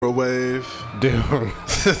microwave. Dude.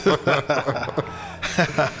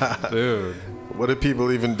 Dude. What did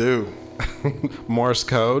people even do? Morse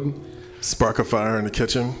code. Spark a fire in the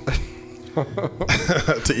kitchen.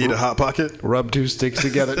 To eat a Hot Pocket. Rub two sticks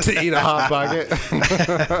together to eat a Hot Pocket.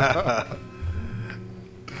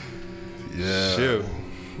 Yeah. Shoot.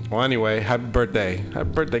 Well, anyway, happy birthday. Happy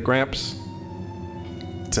birthday, Gramps.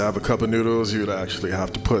 To have a cup of noodles, you'd actually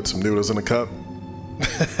have to put some noodles in a cup.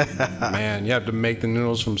 Man, you have to make the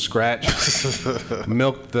noodles from scratch.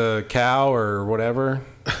 Milk the cow or whatever.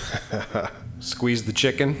 Squeeze the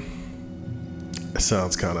chicken. It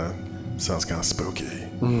sounds kind of spooky.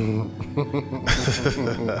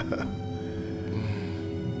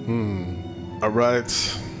 All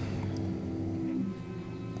right.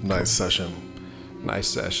 Nice session. Nice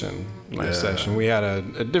session. We had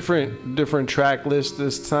a different track list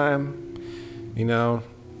this time. You know,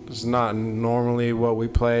 it's not normally what we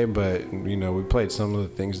play, but you know, we played some of the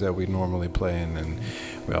things that we normally play, and then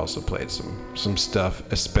we also played some stuff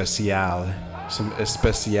especial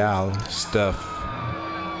stuff.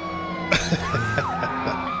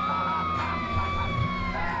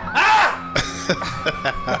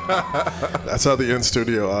 That's how the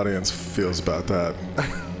in-studio audience feels about that.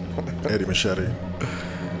 Eddie Machete,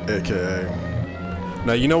 a.k.a.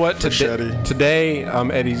 Now, you know what? Today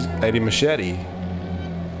I'm Eddie Machete.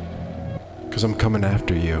 Because I'm coming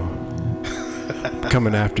after you. I'm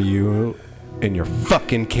coming after you and your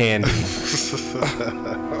fucking candy.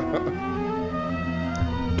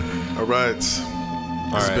 All right. This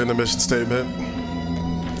has been the mission statement.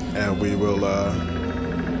 And we will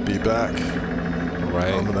be back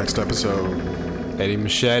on the next episode. Eddie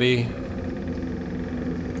Machete.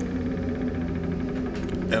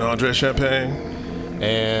 And Andre Champagne.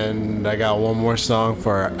 And I got one more song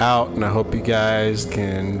for our out, and I hope you guys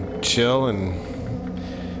can chill and,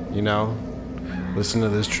 you know, listen to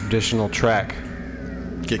this traditional track.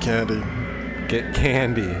 Get candy. Get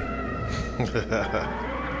candy.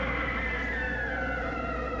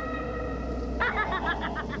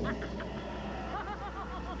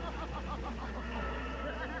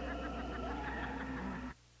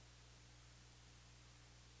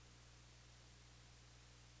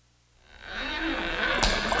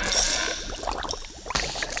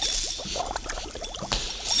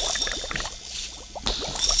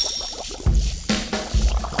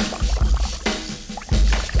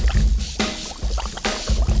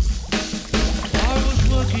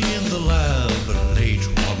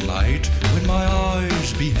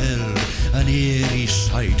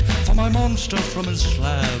 From his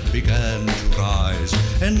slab began to rise,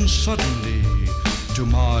 and suddenly, to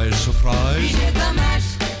my surprise, he did the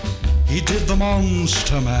mash. He did the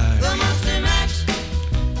monster mash. The monster mash.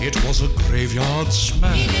 It was a graveyard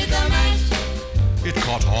smash. He did the mash. It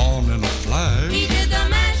caught on in a flash. He did the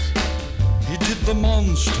mash. He did the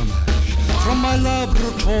monster mash. From my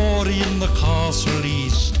laboratory in the castle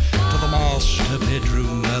east to the master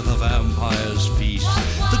bedroom where the vampires feast.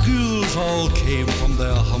 The ghouls all came from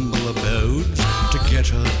their humble abodes to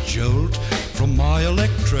get a jolt from my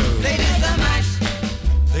electrode. They did the mash.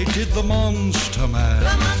 They did the monster mash.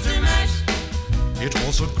 The monster mash. It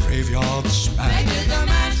was a graveyard smash. They did the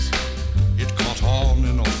mash. It caught on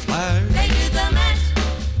in a flash. They did the mash.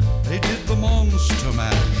 They did the monster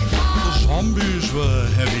mash. The zombies were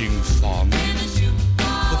having fun.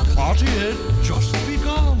 The party had just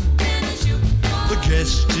begun. The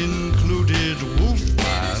guests included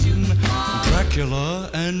Wolfman, Dracula,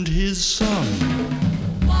 and his son.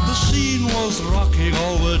 The scene was rocking,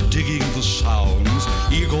 all were digging the sounds.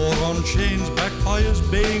 Igor on chains, backed by his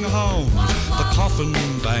baying hounds. The coffin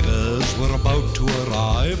bangers were about to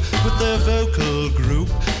arrive with their vocal group,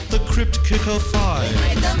 the Crypt Kicker Five. They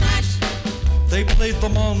played the mash. They played the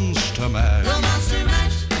monster mash. The monster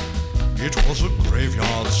mash. It was a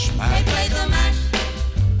graveyard smash. They played the mash.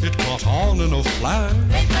 It caught on in a flash.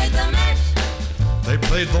 They played the mash. They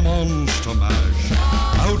played the monster mash.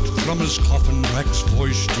 Out from his coffin, Drac's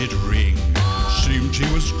voice did ring. Seemed he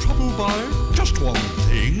was troubled by just one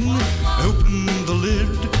thing. Opened the lid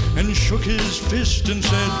and shook his fist and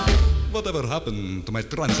said, "Whatever happened to my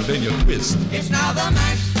Transylvania twist?" It's now the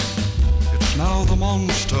mash. It's now the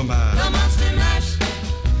monster mash. The monster mash.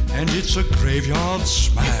 And it's a graveyard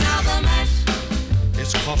smash. It's now the mash.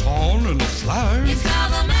 It's caught on in a flash. It's now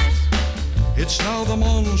the mash. It's now the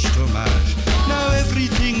monster mash. Now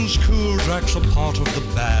everything's cool. Drac's a part of the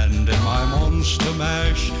band, and my monster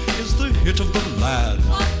mash is the hit of the land.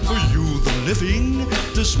 For you, the living,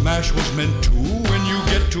 this mash was meant to. When you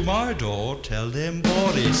get to my door, tell them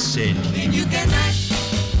Boris sent you. Then you can mash.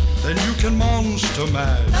 Then you can monster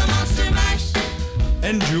mash. The monster mash.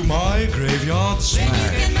 And do my graveyard smash. Then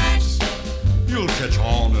you can mash. catch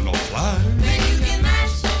on in a flash.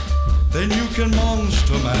 Then you can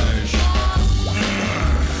monster mash.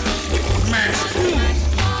 Mash.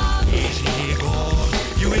 Easy boy,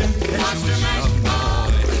 you impetuous young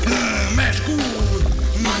boy. Mash good.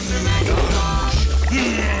 Monster mash.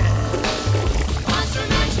 Monster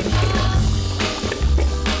mash.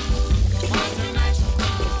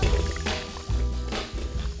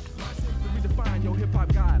 Redefine your hip hop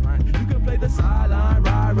guideline. You can play the sideline,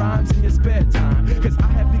 ride rhymes in your spare time. Cause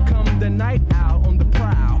I have become the night owl on the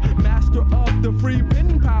prowl. Master of the free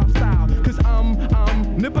pen pal style. Cause I'm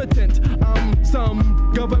omnipotent. I'm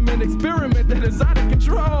some government experiment that is out of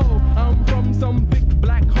control. I'm from some big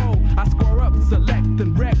black hole. I score up, select,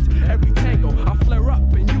 and wrecked every tangle. I flare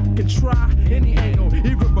up and you can try any angle,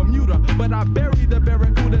 even Bermuda. But I bury the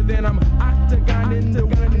barracuda, then I'm octagon in the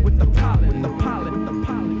wind with the pollen, the pollen, the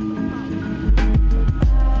pollen.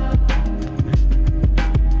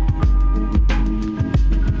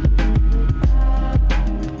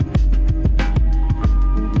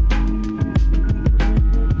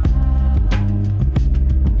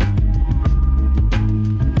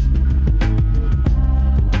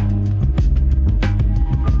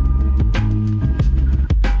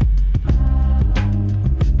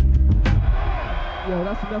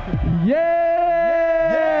 Yes,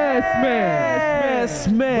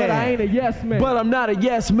 man. But I ain't a yes man. But I'm not a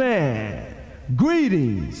yes man.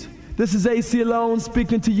 Greetings. This is AC Alone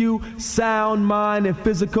speaking to you, sound, mind, and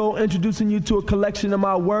physical, introducing you to a collection of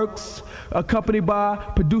my works, accompanied by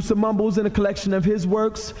producer Mumbles and a collection of his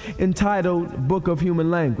works entitled Book of Human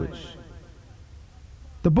Language.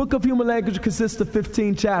 The Book of Human Language consists of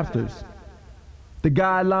 15 chapters. The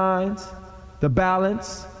guidelines, the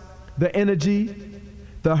balance, the energy,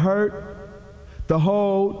 the hurt, the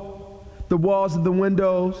hold, the walls of the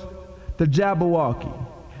windows, the Jabberwocky,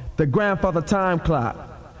 the grandfather time clock,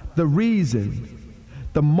 the reason,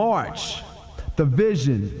 the march, the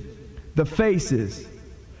vision, the faces,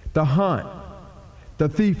 the hunt, the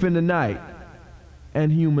thief in the night,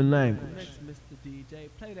 and human language. Next, Mr. DJ,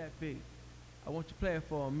 play that beat. I want you to play it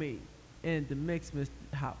for me. In the mix, Mr.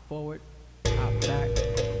 Hop forward, hop back,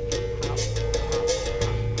 hop.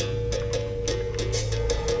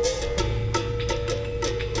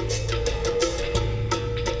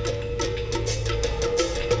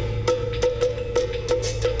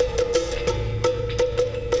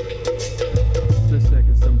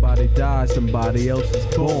 Die, somebody else is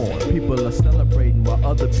born. People are celebrating while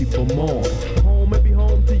other people mourn. Home may be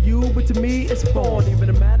home to you, but to me it's foreign. Even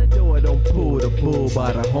a matador don't pull the bull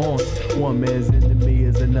by the horns. One man's enemy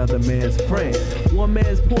is another man's friend. One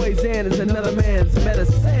man's poison is another man's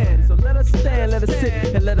medicine. So let us stand, let us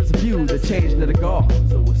sit, and let us view the change of the guard.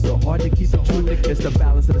 So it's so hard to keep the truth. It's the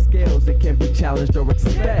balance of the scales. It can't be challenged or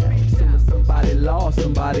expelled. Soon as somebody lost,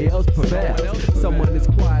 somebody else prevails. Someone is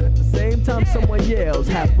quiet at the same time someone yells.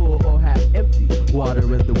 Half full or half empty, water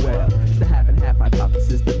in the well. It's the half and half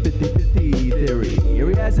hypothesis, the 50-50 theory.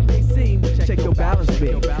 Eerie as it may seem, check your balance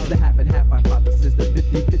beam. It's the half and half hypothesis, the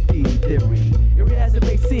 50-50 theory. Eerie as it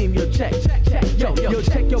may seem, yo, check. Yo,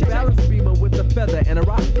 check your balance beamer with a feather and a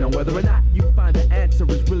rock. Now whether or not you find the answer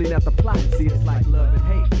is really not the plot. See, it's like love and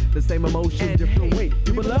hate, the same emotion, different weight.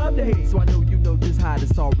 People love to hate, so I know you know just how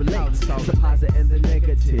this all relates. The positive and the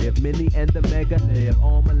negative, mini and the mega.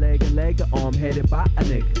 Arm a leg, arm headed by a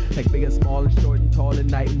nigga. Like big and small and short and tall and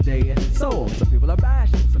night and day and so on. Some people are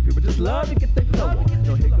bashful, some people just love to get their flow on.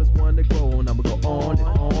 No hickers want to grow on, I'ma go on and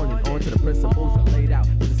on and on to the principles are laid out.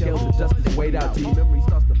 The scales of justice weighed out till your memory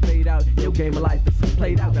starts to fade out. Your game of life is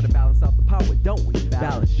played out. Gotta balance out the power, don't we?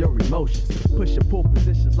 Balance your emotions. Push and pull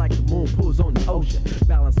positions like the moon pulls on the ocean.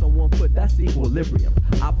 Balance on one foot, that's equilibrium.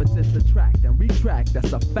 Opposites attract and retract,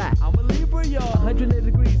 that's a fact. I'm a Libra, y'all. 180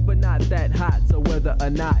 degrees, but not that hot. So whether or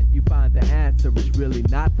not you find the answer, it's really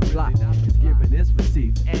not the plot. Cause giving is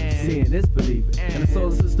receiving, seeing is believing. And the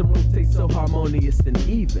solar system rotates so harmonious and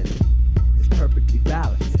even. It's perfectly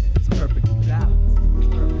balanced. It's perfectly balanced. It's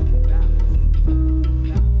perfectly balanced.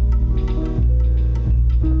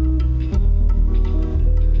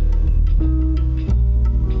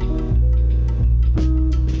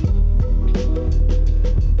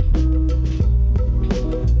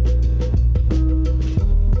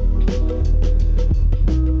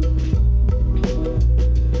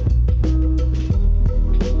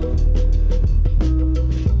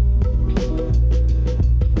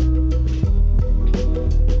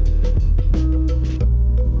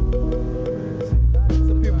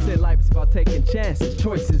 taking chances,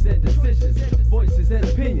 choices and decisions, voices and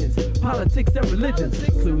opinions, politics and religions,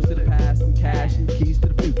 clues to the past and cash and keys to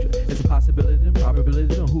the future. It's a possibility and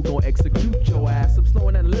probability on who gon' execute your ass. I'm slow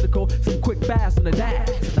and analytical, some quick fast on the dash,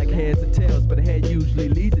 like heads and tails, but the head usually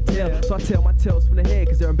leads the tail. So I tell my tails from the head,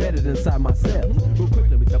 cause they're embedded inside my cells. Real quick,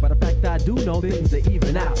 let me tell by the fact that I do know things that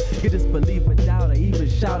even out. You disbelieve or doubt or even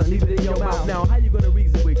shout and leave it in your mouth. Now, how you gonna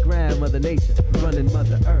reason with grandmother nature, running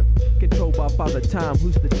Mother Earth, controlled by Father Time,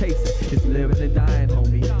 who's the chaser? It's living and dying,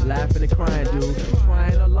 homie, laughing and crying, dude.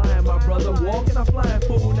 Trying or lying, my brother, walking or flying,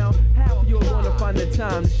 fool. Now, half of you are gonna find the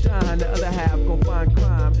time to shine, the other half gonna find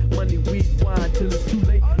crime, money, weed, wine, till it's too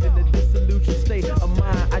late. In the dissolution state of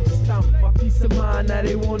mind, I just found my peace of mind. Now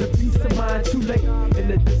they want a piece of mind, too late. In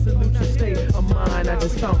the dissolution state of mind, I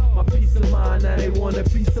just found my peace of mind. Now they want a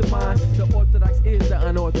piece of mind. The orthodox is the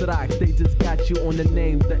unorthodox. They just got you on the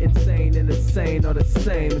names. The insane and the sane are the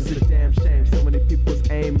same. It's a damn shame. So many people's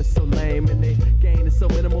aim is so lame, and they gain is so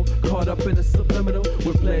minimal. Caught up in the subliminal.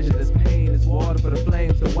 With pleasure, there's pain. There's water for the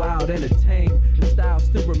flames. The wild and the tame. The style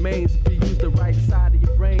still remains if you use the right side of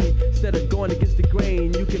your brain. Instead of going against the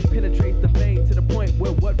grain, you can penetrate the vein to the point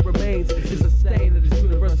where what remains is a stain of this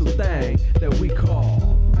universal thing that we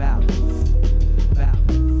call balance.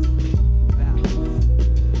 Balance. Balance.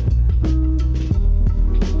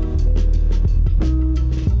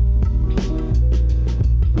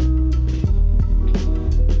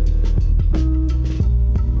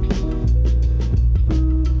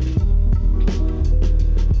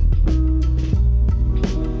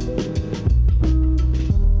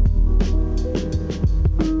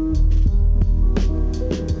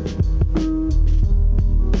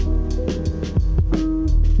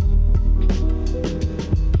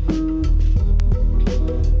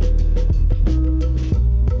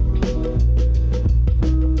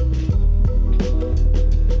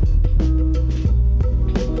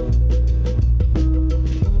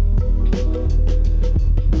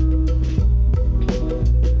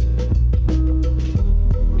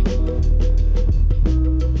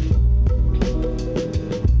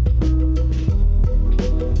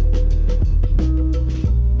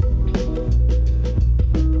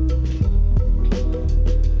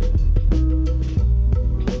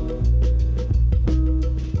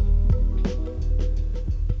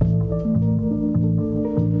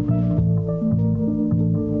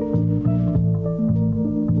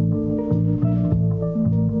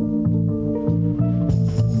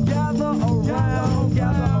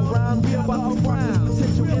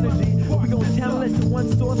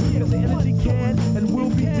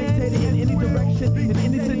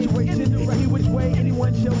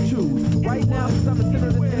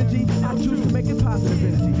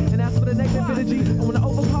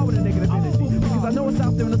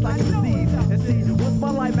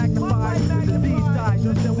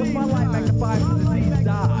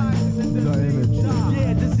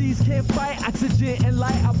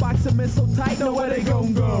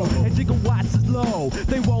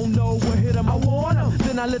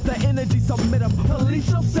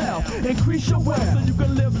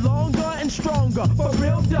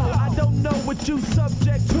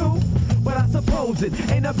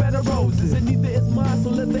 Ain't a bed of roses, and neither is mine, so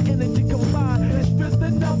let the energy combine and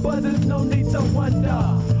strengthen numbers. There's no need to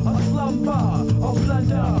wonder, or slumber, or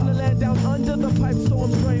blunder. Gonna land down under the pipe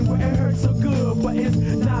storm drain where it hurts so good, but it's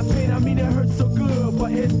not pain. I mean it hurts so good,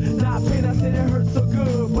 but it's not pain. I said it hurts so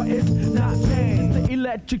good, but it's not pain. It's the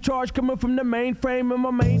electric charge coming from the mainframe, and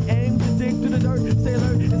my main aim to dig through the dirt, stay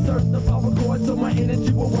alert, insert the power cord so my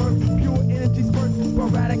energy will work. Pure energy spurts,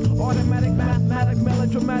 sporadic, automatic, mathematic,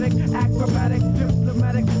 melodramatic, acrobatic,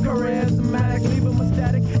 diplomatic, charismatic, leave 'em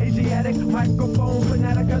ecstatic, Asiatic, microphone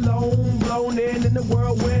fanatic, alone, blown in the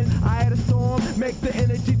whirlwind. I had a storm, make the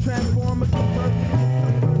energy transform and convert.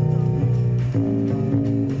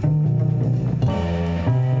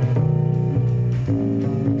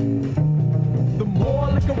 The more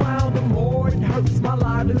I look around, the more it hurts. My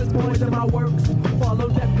livelihood's points and my works follow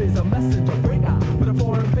death is a messenger, bring out with a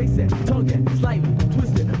foreign face and tongue and slightly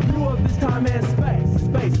twisted. View of this time and space,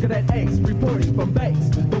 space cadet ace reporting from base.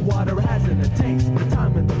 The water hasn't a taste, the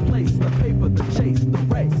time and the place, the paper, the chase, the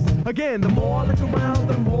race. Again, the more I look around,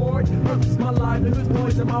 the more it hurts. My livelihood's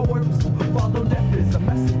points and my works follow death is a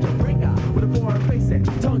messenger, bring out with a foreign face and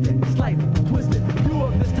tongue and slightly twisted. View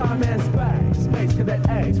of this time and space, space cadet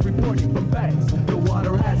ace reporting from base. The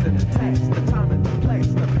water hasn't a taste, the time and the place,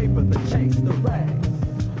 the paper, the chase, the race.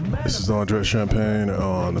 This is Andre Champagne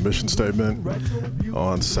on the Mission Statement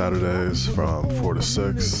on Saturdays from 4 to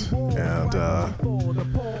 6. And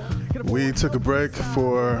we took a break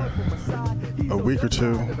for a week or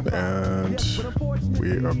two, and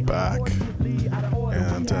we are back.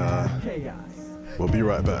 And we'll be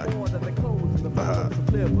right back.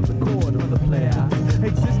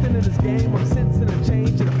 Existing in this game, I'm sensing a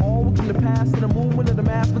change and all within the past and the movement of the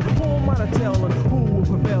mass. But who am I to tell and who will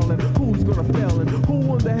prevail and who's gonna fail and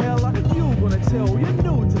who in the hell are you gonna tell? You're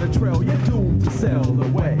new to the trail, you're doomed to sail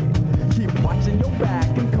away. Keep watching your back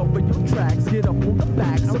and cover your tracks. Get up on the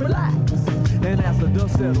facts and relax. And as the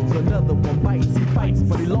dust settles, another one bites. He fights,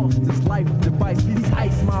 but he lost his life device. He's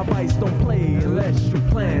ice, my vice. Don't play unless you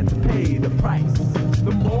plan to pay the price.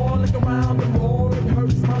 The more I look around, the more it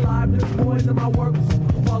hurts. My liveness, boys, and my works.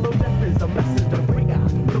 Follow death is a messenger. Bring out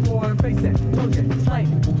the more and face it. Tongue it, slight,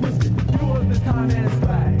 twisted. You of the time and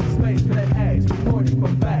space. Space for that eggs, reporting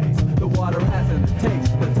from bags. The water hasn't a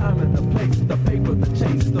taste. The time and the place. The paper, the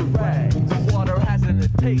chase, the rags. The water hasn't a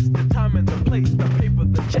taste. The time and the place. The paper,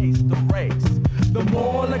 the chase, the race. The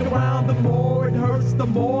more I look around, the more it hurts. The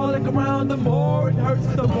more I look around, the more it hurts.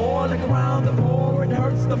 The more I look around, the more it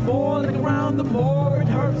hurts. The more I look around, the more it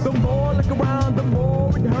hurts. The more I look around, the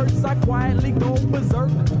more it hurts. I quietly go berserk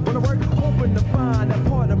when I work, hoping to find that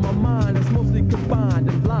part of my mind that's mostly confined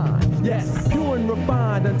and blind. Yes, pure and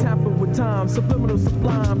refined, untampered with time, subliminal,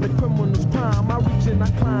 sublime, the criminal's crime. I reach and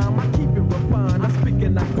I climb, I keep it refined. I speak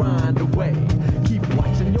and I grind away. Keep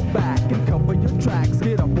watching your back and cover your tracks.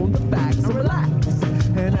 Get up on the facts and relax.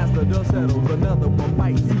 And as the dust settles, another one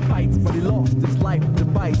bites. He fights, but he lost his life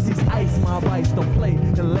device. He's ice, my vice. Don't play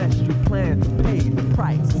unless you plan to pay the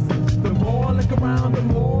price. The more I look around, the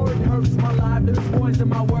more it hurts. My life, there's voice in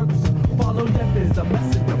my works. Follow death is a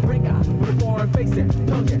messenger. Bring out the foreign face it.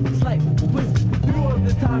 Tongue it, slight, twist. Through of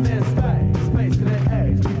the time and space. Space to the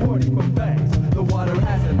eggs, reporting from base. The water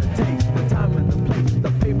hasn't a taste. The time and the place.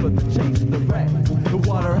 The paper, the chase, the race. The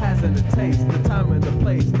water hasn't a taste. The time and the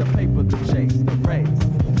place. The paper, the chase, the race.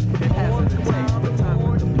 It hasn't a taste. The time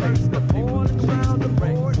and the place. The paper, the chase, the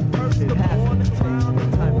race. It hasn't a taste.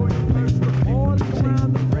 The time and the place. The paper, the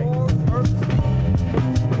chase, the race.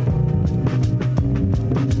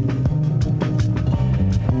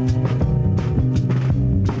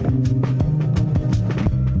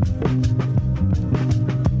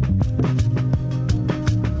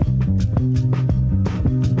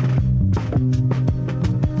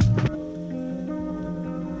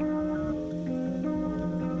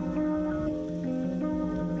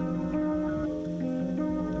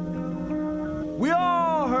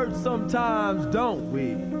 Sometimes, don't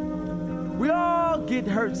we? We all get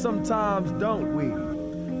hurt sometimes, don't we?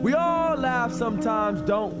 We all laugh sometimes,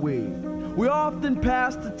 don't we? We often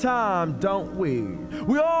pass the time, don't we?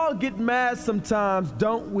 We all get mad sometimes,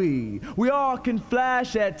 don't we? We all can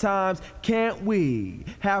flash at times, can't we?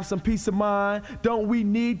 Have some peace of mind, don't we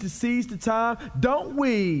need to seize the time, don't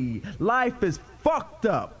we? Life is fucked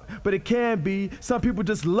up, but it can be. Some people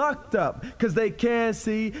just lucked up, cause they can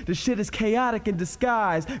see the shit is chaotic in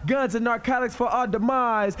disguise. Guns and narcotics for our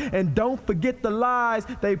demise. And don't forget the lies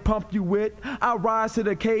they pump you with. I rise to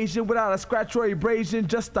the occasion without a scratch or abrasion.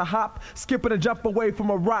 Just a hop, skip and a jump away from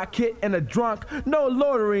a rock hit and a drunk. No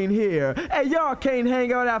loitering here. Hey, y'all can't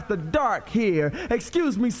hang out after dark here.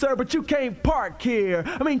 Excuse me, sir, but you can't park here.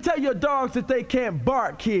 I mean, tell your dogs that they can't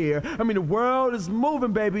bark here. I mean, the world is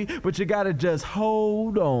moving, baby, but you gotta just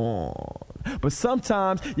hold on. But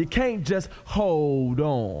sometimes you can't just hold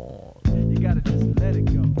on. You gotta just let it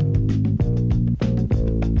go.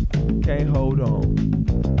 Can't hold on.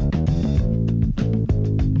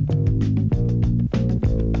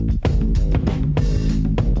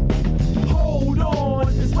 Hold on,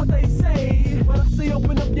 is what they say. But I say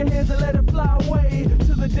open up your hands and let it fly away.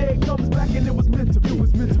 Till the day it comes back and it was meant to be.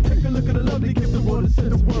 Take a look at the lovely gift the world has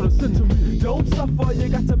sent to me. Don't suffer, you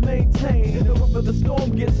got to maintain. The rougher the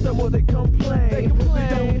storm gets, the more they complain. They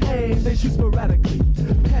don't aim, they shoot sporadically.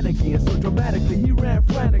 Panicky and so dramatically, he ran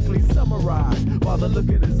frantically. Summarized by the look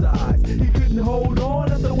in his eyes. He couldn't hold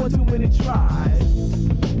on after one too many tries.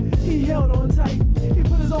 He held on tight. He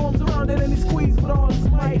put his arms around it and he squeezed with all his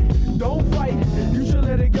might. Don't fight, you should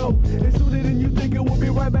let it go. And sooner than you think it will be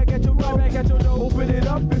right back at your door. Open it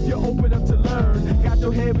up if you're open up to learn. Got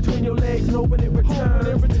your head between your legs and open it return.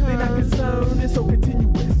 They're not concerned, it's so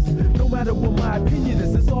continuous. No matter what my opinion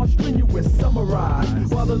is, it's all strenuous.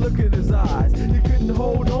 Summarized while the look in his eyes. He couldn't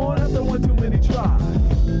hold on after one too many tries.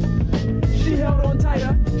 She held on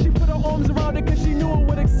tighter. She put her arms around it cause she knew it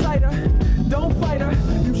would excite her. Don't fight her,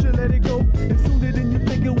 you should let it go. And sooner than you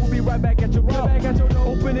think it will be right back at your door.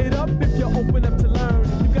 Open it up if you're open up to learn.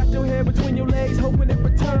 You got your head between your legs, hoping it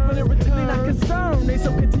returns. They're not concerned, they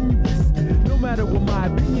so continuous. No matter what my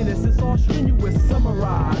opinion is, it's all strenuous.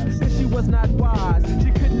 Summarized, and she was not wise.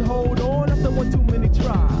 She couldn't hold on after one too many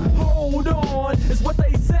tries. Hold on, is what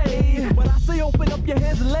they say. But I say open up your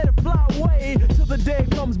hands and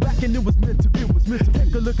thinking it was meant to be.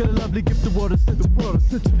 Take a look at the lovely gift the world has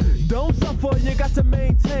sent. Don't suffer, you got to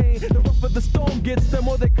maintain. The rougher the storm gets, the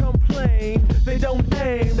more they complain. They don't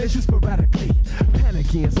aim, they shoot sporadically,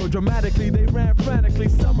 panicking so dramatically they ran frantically.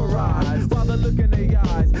 Summarized while they look in their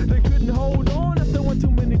eyes. They couldn't hold on after one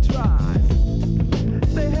too many tries.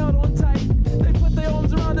 They held on tight, they put their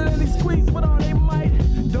arms around it and they squeezed with all they might.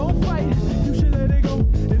 Don't fight, you should let it go.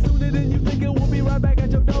 And sooner than you think it will be right back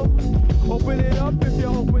at your door. Open it up if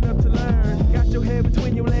you're open up to learn. Got your head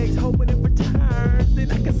between your legs, hoping it returns. They're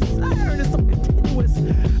not concerned, it's so continuous.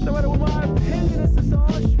 No matter what my opinion is, it's all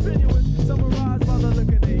strenuous. Summarized by the look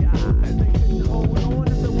in their eyes. They couldn't hold on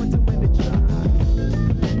if there weren't too many tries.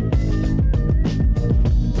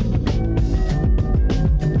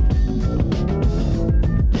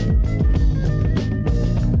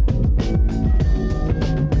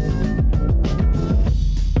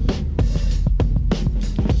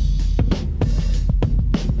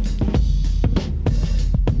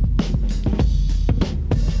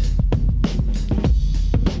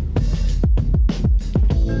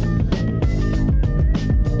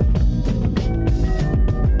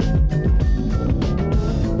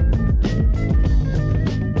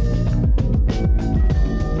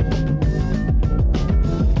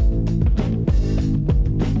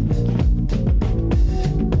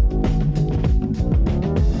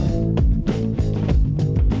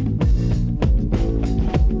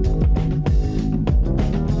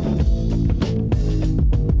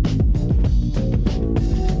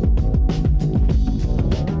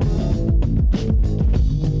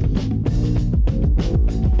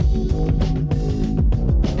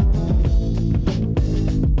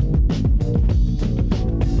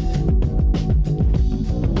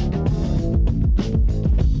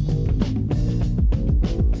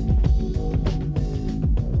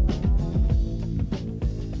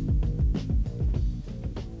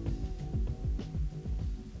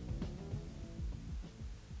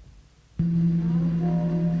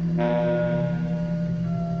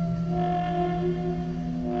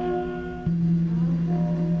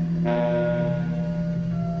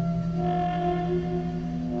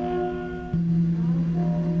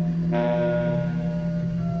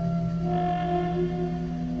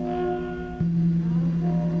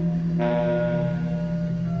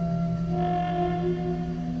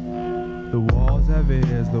 The walls have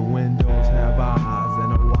ears, the windows have eyes,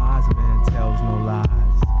 and a wise man tells no lies.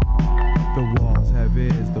 The walls have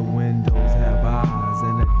ears, the windows have eyes,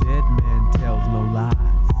 and a dead man tells no lies.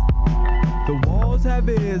 The walls have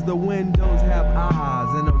ears, the windows have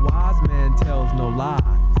eyes, and a wise man tells no lies.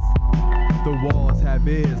 The walls have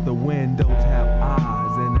ears, the windows have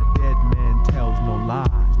eyes, and a dead man tells no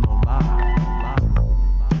lies, no lies.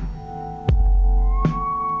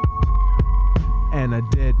 And a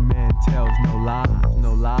dead man tells no lies,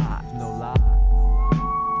 no lies, no lies.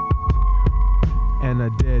 And a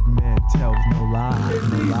dead man tells no lies, If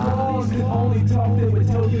no these lies. walls could only talk, they would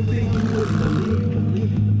tell you things you wouldn't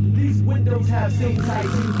believe. These windows have insights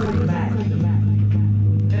you couldn't imagine.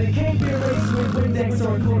 And it can't be erased with Windex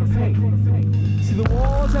or a coat of paint. See, the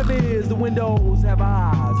walls have ears, the windows have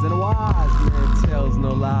eyes, and a wise man tells no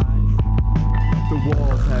lies. The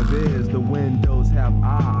walls have ears, the windows have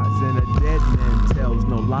eyes, and a dead man tells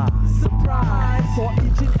no lies. Surprise! For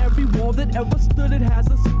each and every wall that ever stood, it has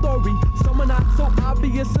a story. Some are not so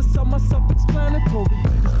obvious, and some are self-explanatory.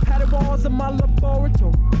 There's pattern walls in my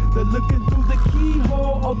laboratory. They're looking through the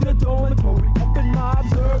keyhole of the dormitory. Up in my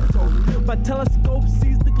observatory, my telescope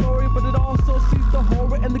sees the glory, but it also sees the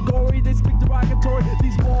horror and the gory. They speak derogatory.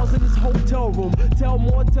 These walls in this hotel room tell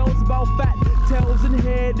more tales about fat tails and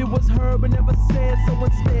head. It was heard but never said, so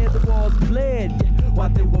instead the walls bled. While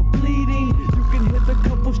they were bleeding, you can hear the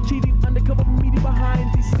couples cheating. Undercover meeting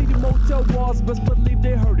behind these seedy motel walls. Best believe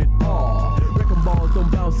they heard it all. Wrecking balls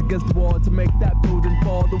don't bounce against the wall to make that building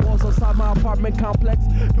fall. The walls outside my apartment complex,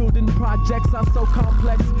 building projects are so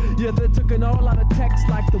complex. Yeah, they took an all out of text,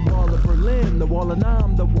 like the wall of Berlin, the wall of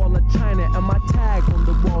Nam, the wall of China, and my tag on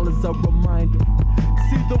the wall is a reminder.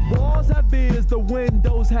 See, the walls have ears, the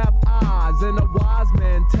windows have eyes, and a wise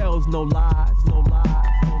man tells no lies, no lies.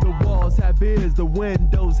 The walls have ears, the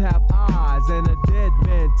windows have eyes, and a dead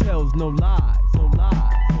man tells no lies, no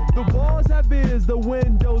lies. The walls have ears, the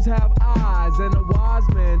windows have eyes, and a wise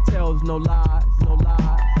man tells no lies, no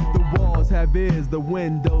lies. The walls have ears, the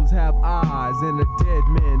windows have eyes, and a dead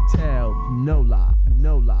man tells no lie,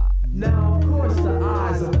 no lie. Now, of course, the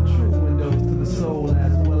eyes are the true windows to the soul,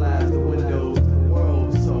 as well as the windows to the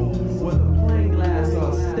world's soul. Whether plain glass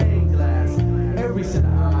or stained glass, every set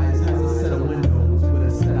of eyes has a set of windows with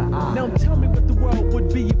a set of eyes. Now tell me what the world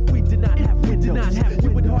would be if we did not have windows.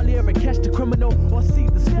 You would hardly ever catch the criminal or see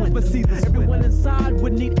the swindler. never see the split. Everyone inside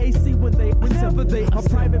would need AC whenever they a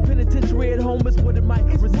private penitentiary at home is what it might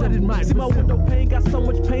resemble. See my window pane got so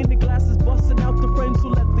much pain, the glass is busting out the frame, so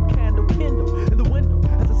let the candle kindle in the window.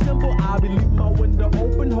 As a symbol, I'll be leaving my window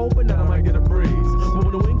open, hoping that I might get a breeze. But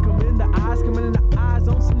when the wind come in, the eyes coming in, the eyes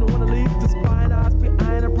don't seem to want to leave. The spine eyes be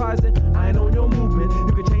eyeing and prizing, eyeing on your movement.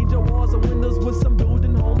 You can change your walls and windows with some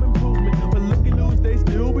building home improvement. But looky loose, they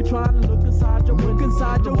still be trying to look inside your window.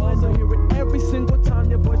 Inside your walls, I hear it every single time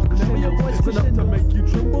your voice crescendo. Your voice is enough to make you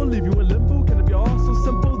tremble, leave you in limbo. Can it be all so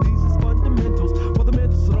simple? These is fundamentals for the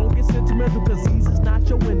mental, so don't get sentimental, cause these is not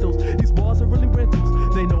your windows. These walls are really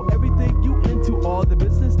rentals. They know everything you into, all the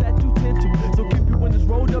business that you tend to. So keep your windows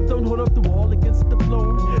rolled up, don't hold up the wall against the floor.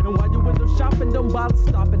 And while you're window shopping, don't bother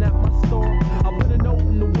stopping at my store. I put a note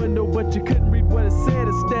in the window, but you couldn't read what it said.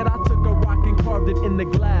 Instead, I took a rock and carved it in the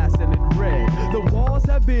glass, and it read: the walls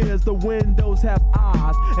have ears, the windows have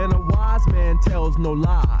eyes, and a wise man tells no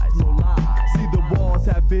lies. No lies. See, the walls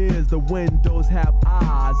have ears, the windows have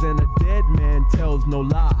eyes, and a dead man tells no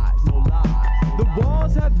lies. No lies. The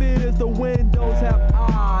walls have ears, the windows have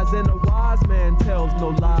eyes, and a wise man tells no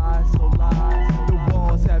lies. No lies. The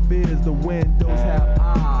walls have ears, the windows have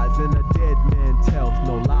eyes, and a dead man tells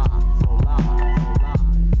no lies. No lies.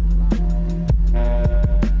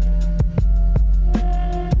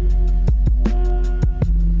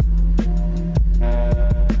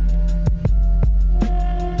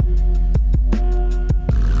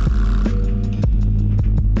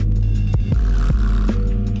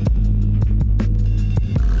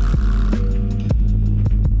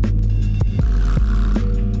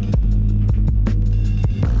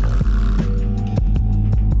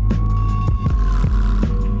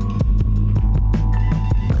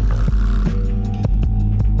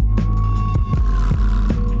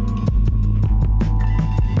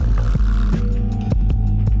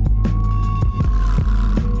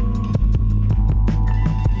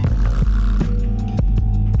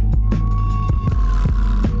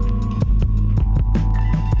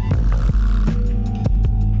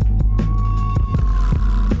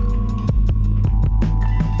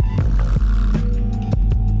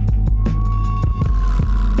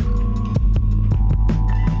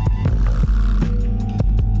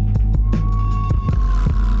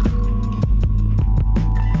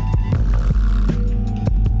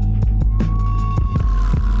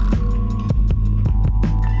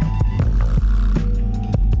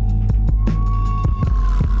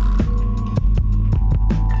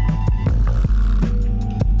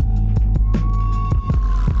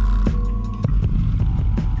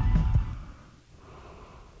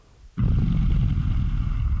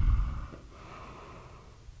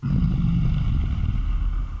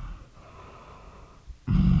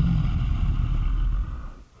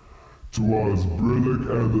 Twas Brillick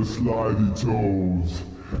and the Slidey Toes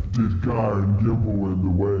did Gyre and Gimble in the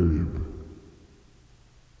wave.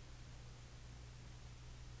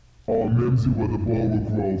 All Mimsy were the bulwark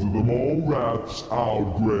rolls of them all rats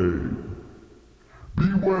out grave.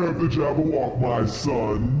 Beware of the Jabberwock, my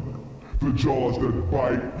son, the jaws that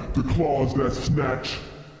bite, the claws that snatch.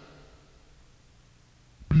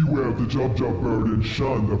 Beware of the Jub Bird and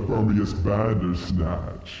shun the firmiest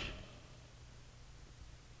Bandersnatch.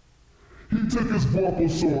 He took his vorpal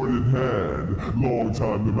sword in hand, long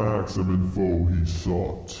time the Maximin foe he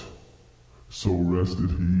sought. So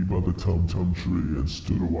rested he by the Tum-Tum tree and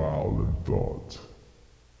stood a while and thought.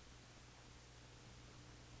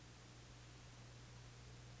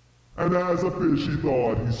 And as a fish he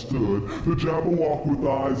thought he stood, the Jabberwock with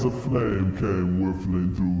eyes of flame came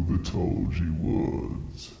whiffling through the Tolgi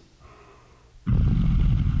woods.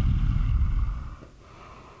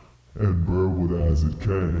 And Burwood as it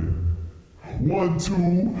came. 1, 2,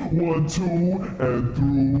 1, 2,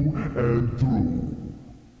 and through.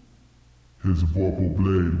 His vorpal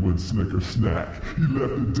blade went snicker-snack. He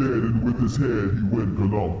left it dead, and with his head he went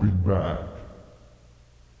galumphing back.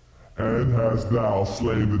 And hast thou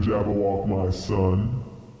slain the Jabberwock, my son?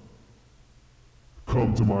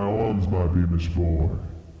 Come to my arms, my beamish boy.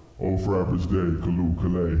 O Frapper's day,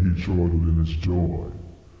 Callooh-Calais, he chortled in his joy.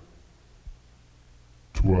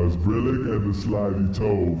 'Twas Brillick and the Slidey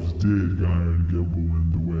Toves did Gyre and Gimble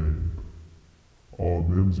in the wave. All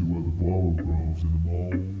Mimsy were the Borough Groves in the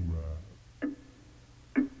mole rap.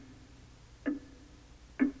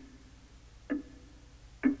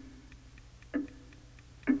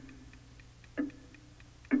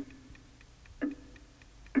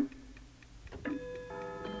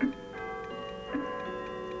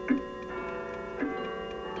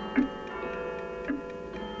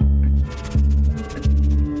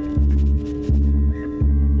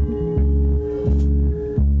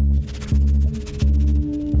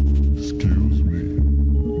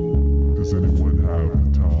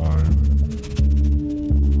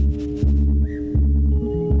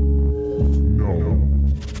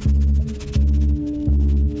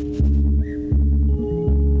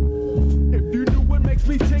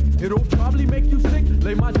 It'll probably make you sick.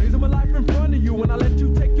 Lay my days of my life in front of you and I let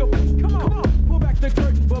you take your pick. Come on, pull back the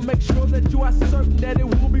curtain, but make sure that you are certain that it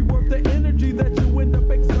will be worth the energy that you end up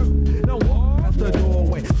exerting. Now walk past the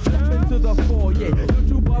doorway, step into the foyer. Don't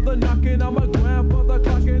you bother knocking, I'm a grandfather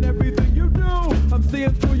clocking everything you do. I'm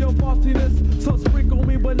seeing through your faultiness, so sprinkle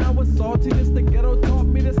me, but now with saltiness. The ghetto taught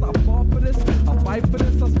me this, I fall for this, I fight for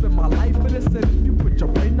this, I spend my life for this. And if you put your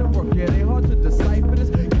brain to work, it ain't hard to decipher this.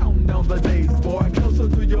 Counting down the days, boy, closer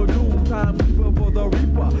to your doom. Time keeper for the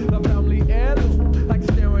reaper, the family heirloom. Like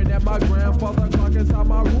staring at my grandfather clock inside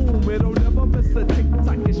my room. It'll never miss a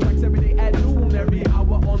tick-tock, it strikes every day at noon. Every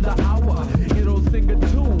hour on the hour, it'll sing a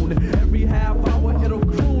tune. Every half hour, it'll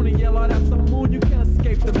croon and yell out at the moon. You can't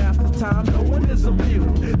escape the master time, no one is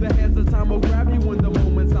immune. The hands of time will grab you when the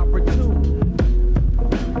moment's opportune.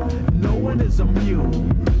 No one is immune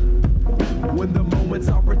when the moment's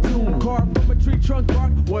opportune. Carved from a tree trunk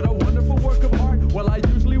bark, what a wonderful work of art. Well, I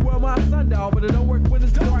usually wear my sundial, but it don't work when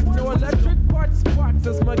it's dark. No electric part sparks,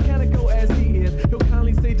 as mechanical as he is. He'll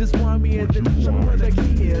kindly say, just wind me and then show me where the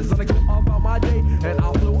key is. And I go off on my day, and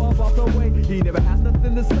I'll blow off the way. He never has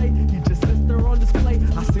nothing to say, he just sits there on display.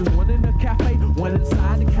 I see one in the cafe, one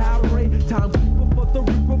inside the cabaret. Time keeper for the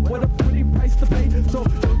reaper, what a pretty price to pay. So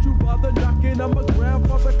don't you bother knocking, I'm a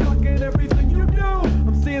grandfather clocking everything you do.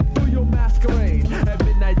 I'm seeing through your masquerade. At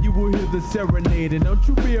midnight you will hear the serenade, and don't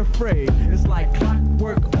you be afraid. It's like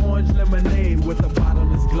clockwork orange lemonade with a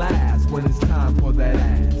bottomless glass when it's time for that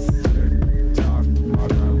ass. Tick tock, my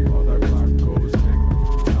grandfather clock goes tick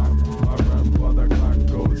tock. My grandfather clock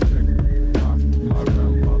goes tick tock. My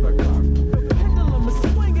grandfather clock. The pendulum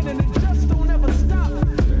is swinging and it just don't ever stop.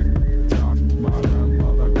 Tick tock, my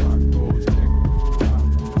grandfather clock goes tick tock.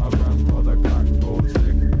 My grandfather clock goes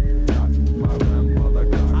tick tock. My grandfather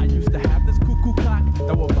clock. I used to have this cuckoo clock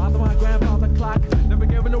that would bother my grandfather clock. Never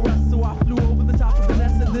gave him a rest, so I flew over the top of the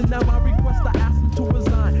nest. And then now my request, I asked him to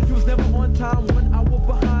resign. He was never on time, 1 hour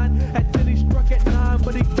behind. At 10 he struck at 9,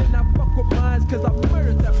 but he did not fuck with mine, cause I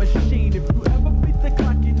murdered that machine. If you ever beat the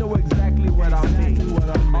clock, you know exactly what I mean.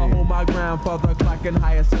 I hold my grandfather clock in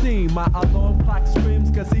high esteem. My alarm clock screams,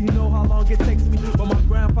 cause he know how long it takes me. But my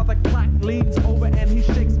grandfather clock leans over and he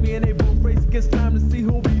shakes me, and they both race against time to see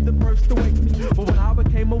who'll be the first to wake me. But when I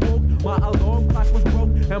became awoke, my alarm clock was broke,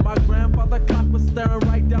 and my grandfather clock was staring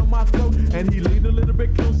right down my throat. And he leaned a little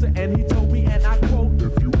bit closer and he told me, and I quote,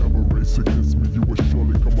 If you ever race against me, you will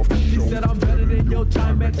surely come up short. he said, I'm better than your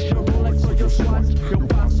Timex, your Rolex, or your Swatch, your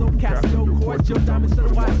Paso, Casio, quartz, your diamonds to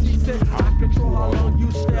the watch. He said, I control how long you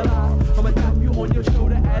stay alive. I'ma tap you on your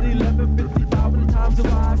shoulder at 11:55 when the time's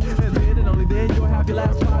arrived. And then and only then you'll have your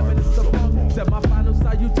last 5 minutes of fun. Said my final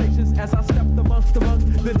salutations as I stepped amongst the monks.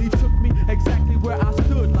 Then he took me exactly where I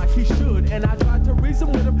stood like he should. And I tried to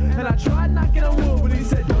reason with him, and I tried knocking on wood, but he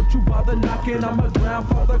said, don't you bother knocking, I'm a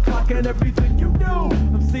grandfather clocking everything you do.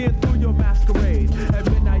 I'm seeing through your masquerade. At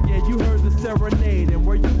midnight, yeah, you heard the serenade. And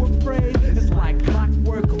were you afraid? It's like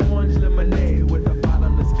clockwork orange lemonade with a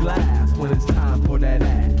bottomless glass when it's time for that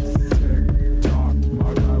ass. Tick tock,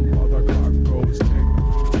 my grandfather clock goes tick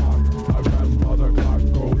tock. My grandfather clock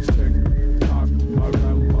goes tick tock. My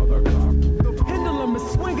grandfather clock. The pendulum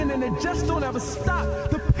is swinging and it just don't ever stop.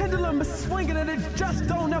 The pendulum is swinging and it just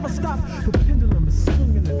don't ever stop. The pendulum is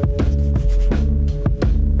swinging and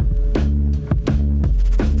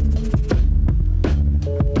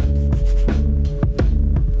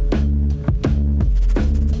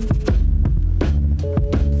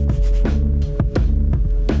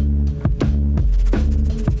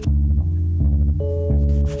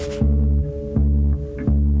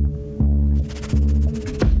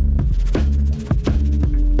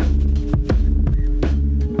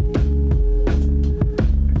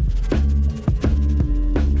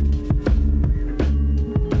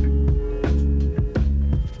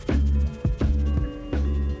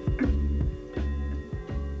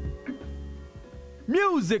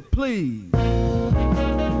music, please.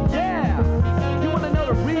 Yeah. You want to know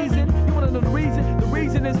the reason? You want to know the reason? The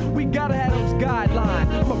reason is we gotta have those guidelines.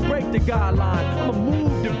 I'ma break the guidelines. I'ma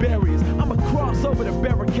move the barriers. I'ma cross over the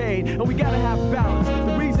barricade. And we gotta have balance.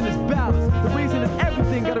 The reason is balance. The reason is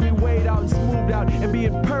everything gotta be weighed out and smoothed out and be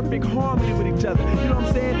in perfect harmony with each other. You know what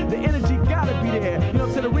I'm saying? The energy gotta be there. You know what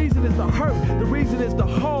I'm saying? The reason is the hurt. The reason is the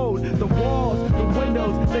hold. The walls, the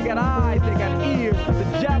windows, they got eyes, they got ears. The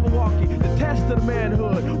Jabberwocky, the test of the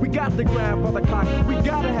manhood. We got the grandfather clock. We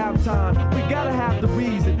gotta have time. We gotta have the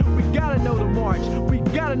reason. We gotta know the march. We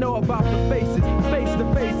gotta know about the faces, face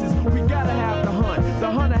to faces. We gotta have the hunt. The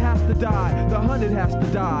hunter has to die. The hunted has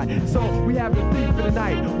to die. So we have the thief in the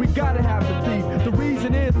night. We gotta have the thief. The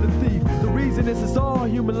reason is the thief. The reason is it's all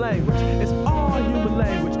human language. It's all human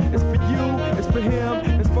language. It's for you. It's for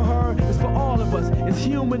him. It's for her.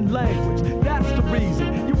 human language. That's the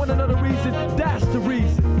reason. You wanna know the reason? That's the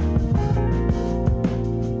reason.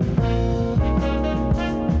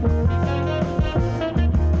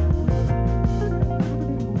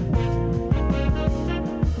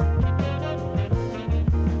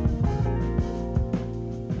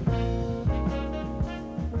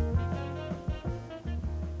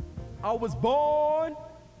 I was born.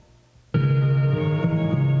 I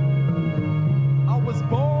was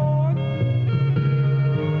born.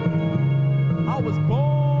 I was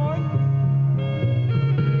born.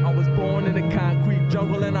 I was born in a concrete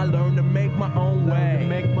jungle and I learned to make my own way.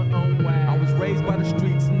 I was raised by the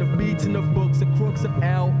streets and the beats and the books and crooks of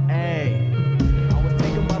L.A. I was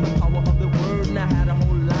taken by the power of the word and I had a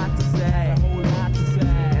whole lot to say.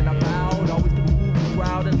 And I vowed always to move the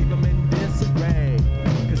crowd and leave them in disarray.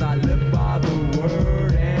 I live by the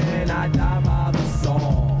word and I die by the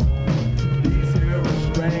song. These here are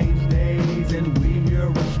strange days and we here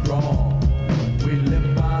are strong. We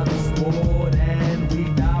live by the sword and we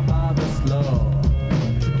die by the slug.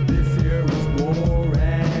 This here is war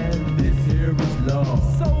and this here is love.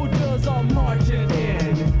 Soldiers are marching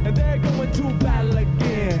in and they're going to battle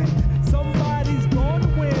again. Somebody's gonna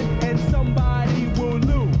win and somebody will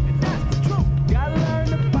lose. And that's the truth. Gotta learn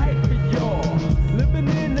to fight for yours. Living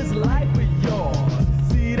in this life of yours.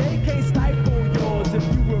 See, they can't stifle yours if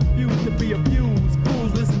you refuse to be abused.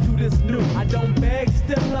 Fools, listen to this new. I don't beg,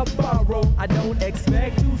 still I borrow. I don't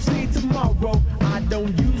expect to see tomorrow. I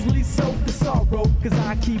don't usually soak the sorrow, cause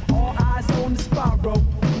I keep all eyes on the spiral.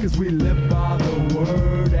 Cause we live by the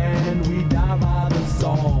word and we die by the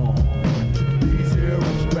song. These here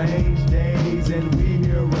are strange days and we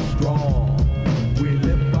here are strong. We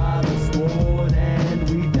live by the sword and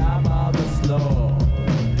we die by the slug.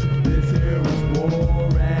 This here is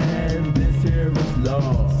war and this here is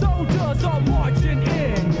love. Soldiers are marching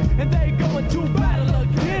in and they going to battle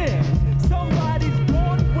again. Somebody's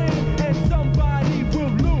gonna win and somebody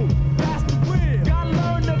will lose. That's the real. Gotta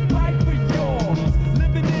learn to fight for yours.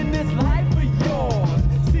 Living in this life of yours.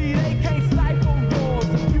 See, they can't stifle yours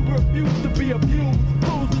if you refuse to be abused.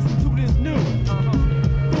 Fools, listen to this news.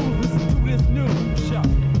 Fools, listen to this news. Shut.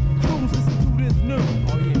 Fools, listen to this news.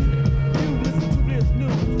 Oh yeah. You listen to this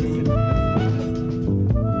news. Listen to this.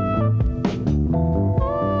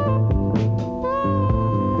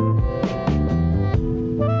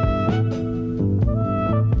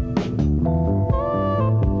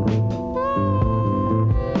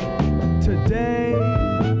 Today,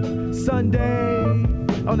 Sunday,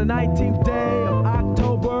 on the 19th day of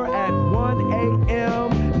October at 1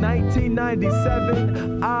 a.m.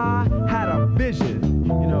 1997, I had a vision.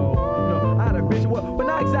 You know, I had a vision. Well, but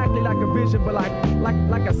not exactly like a vision, but like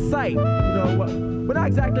a sight. You know, but not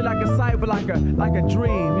exactly like a sight, but like a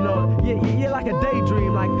dream. You know, yeah, like a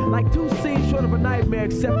daydream, like two scenes short of a nightmare.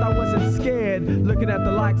 Except I wasn't scared, looking at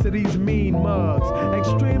the likes of these mean mugs,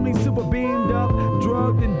 extremely super beamed up,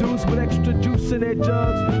 drugged, induced with extra juice in their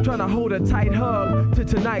jugs, trying to hold a tight hug to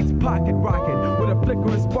tonight's pocket rocket with a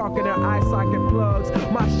flickering spark in their eye socket plugs.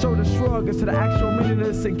 My shoulder shrug as to the actual meaning of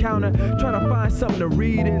this encounter, trying to find something to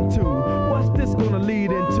read into. What's this gonna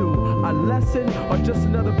lead into? A lesson or just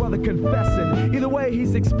another brother confessing? Either way,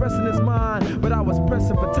 he's expressing his mind, but I was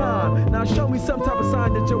pressing for time. Now show me some type of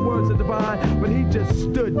sign that your words are divine. But he just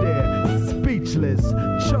stood there, speechless,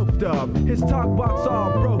 choked up, his talk box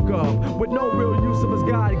all broke up, with no real use of his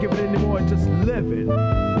God given anymore, just living.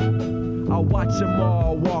 I watch them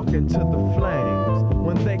all walk into the flames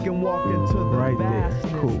when they can walk into the right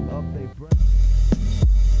vastness there. Cool. Of their brain.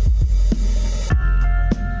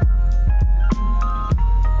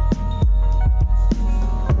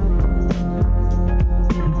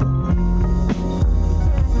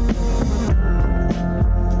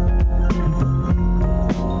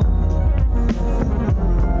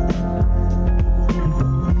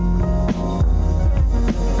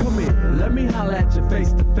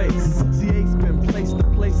 Face to face, CA's been place to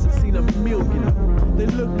place and seen a million of them. They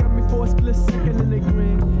look at me for a split second and they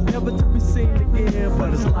grin, never to be seen again.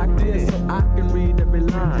 But it's locked in so I can read every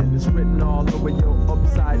line. It's written all over your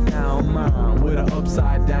upside down mind with an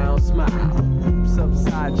upside down smile. Oops,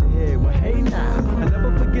 upside your head. Well, hey now, I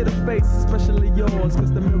never forget a face, especially yours,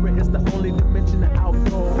 cause the mirror is the only dimension of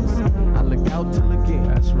outdoors. I look out to look in,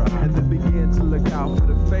 that's right, and then begin to look out for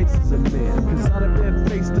the faces of men. Cause I'd have been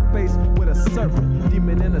face to face with a serpent,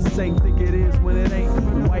 demon and a saint, think it is when it ain't.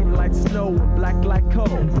 White like snow and black like coal,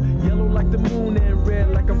 yellow like the moon and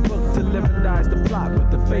red like a book. To live and die's the plot,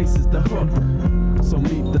 but the face is the hook. So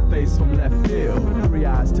meet the face from left field, 3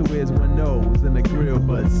 eyes, 2 ears, 1 nose, and a grill,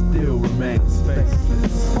 but still remains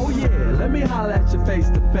faceless. Oh yeah, let me holler at you face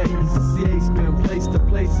to face. CA's been place to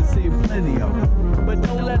place and seen plenty of them. But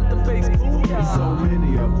don't let the face fool ya. So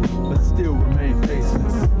many of them, but still remain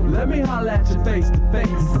faceless. Let me holler at you face to face.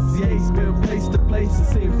 CA's been place to place and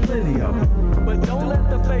seen plenty of them. But don't let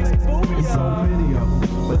the face fool ya. So many of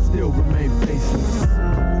them, but still remain faceless.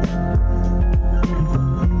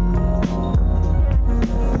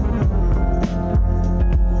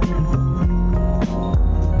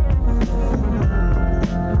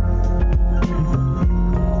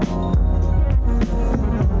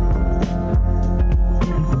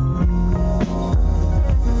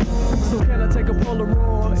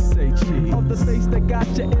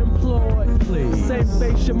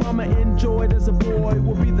 Your mama enjoyed as a boy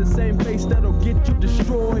will be the same face that'll get you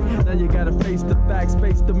destroyed. Now you gotta face the facts,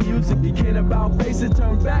 face the music. You can't about face it,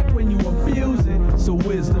 turn back when you abuse it. So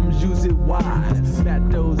wisdoms, use it wise.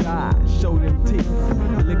 Bat those eyes, show them teeth,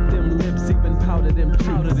 lick them lips, even powder them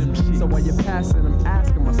cheeks. So while you're passing, I'm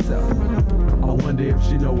asking myself, I wonder if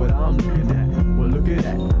she know what I'm looking at. Well, look at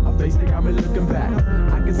that, a face that got me looking back.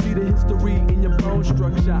 I can see the history in your bone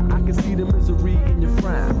structure. I can see the misery in your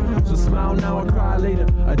frown. So smile now or cry later.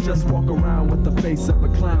 I just walk around with the face of a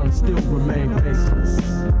clown and still remain faceless.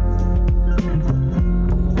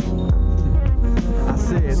 I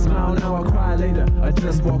said, smile now or cry later. I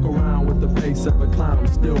just walk around with the face of a clown and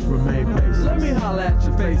still remain faceless. Let me holler at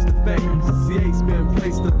you face to face. CA's been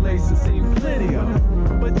place to place and seen plenty of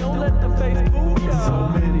them. But don't let the face fool you. So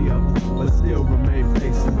many of them, but still remain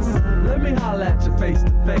faceless. Let me holler at you face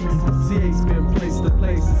to face. CA's been place to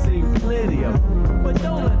place and seen plenty of them. But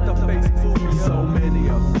don't let the face fool you. So many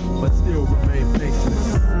of them, but still remain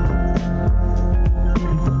faceless.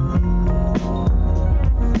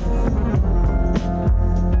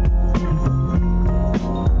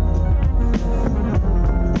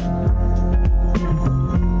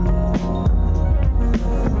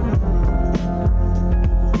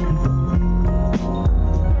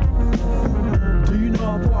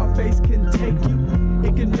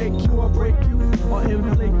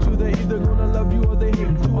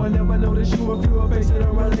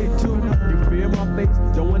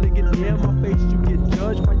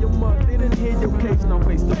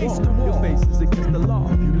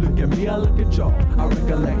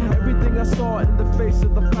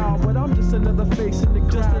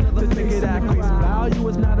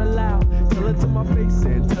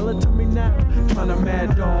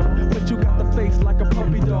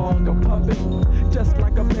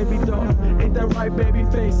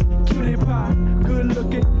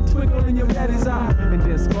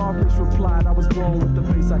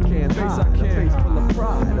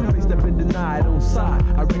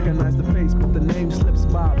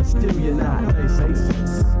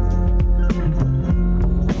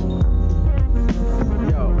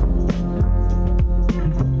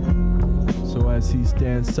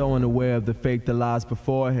 So unaware of the fake that lies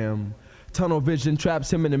before him. Tunnel vision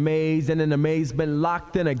traps him in a maze, and in amazement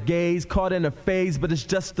locked in a gaze, caught in a phase, but it's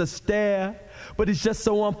just a stare. But he's just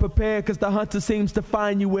so unprepared, cause the hunter seems to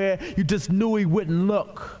find you where you just knew he wouldn't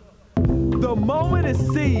look. The moment is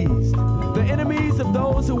seized. The enemies of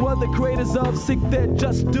those who were the creators of seek their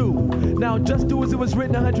just due. Now just do as it was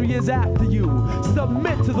written 100 years after you.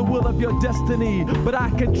 Submit to the will of your destiny. But I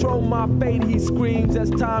control my fate, he screams, as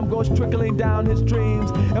time goes trickling down his dreams.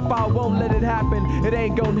 If I won't let it happen, it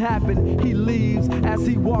ain't gonna happen. He leaves as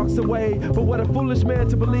he walks away. But what a foolish man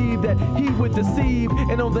to believe that he would deceive,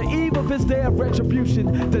 and on the eve of his day of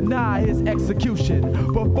retribution, deny his execution.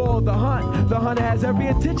 Before the hunter has every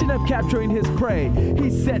intention of capturing his prey. He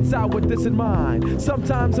sets out with this in mind.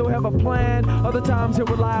 Sometimes he'll have a plan, other times he'll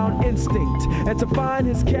rely on instinct. And to find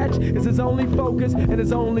his catch is his only focus and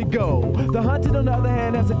his only goal. The hunted, on the other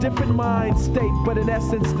hand, has a different mind state, but in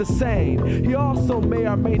essence the same. He also may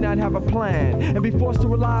or may not have a plan and be forced to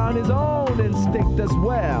rely on his own instinct as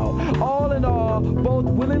well. All in all, both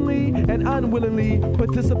willingly and unwillingly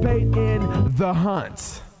participate in the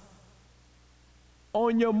hunt.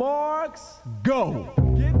 On your marks, go!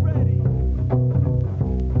 Get ready.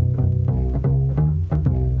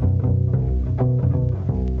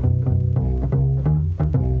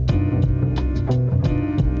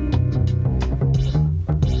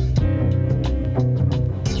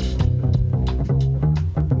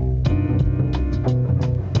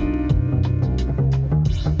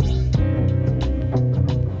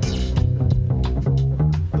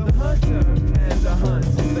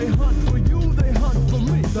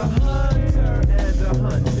 The hunter and the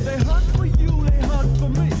hunt.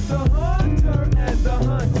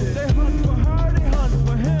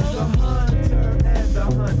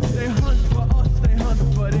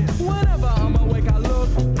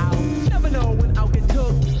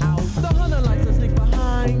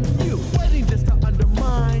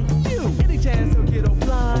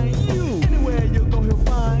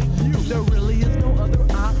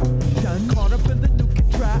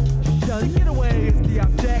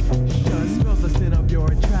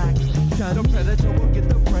 gun. The predator will get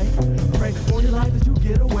the prey. Pray for your life that you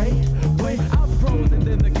get away. Way out the pros and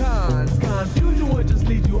then the cons. Confusion will just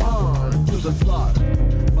lead you on to the slaughter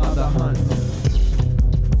by the hunter.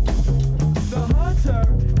 The hunter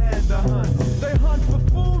and the hunter. They hunt for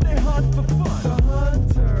food, they hunt for fun. The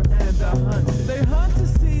hunter and the hunter. They hunt to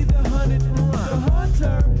see the hunted run. The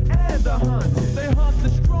hunter and the hunter. They hunt the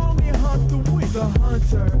strong, they hunt the weak. The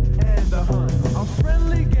hunter and the hunter. A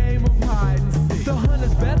friendly game of hide and seek. The hunt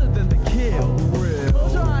is better than the kill. Real.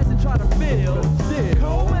 Close your eyes and try to feel. Still.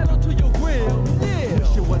 Cold metal to your grill. Yeah.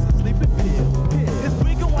 Wish it was a sleeping pill. It's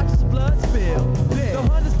weak and watch his blood spill. The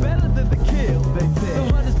hunt is better than the kill. They say.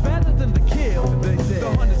 The hunt is better than the kill. They say.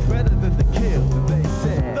 The hunt is better than the kill. They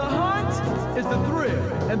say. The hunt is the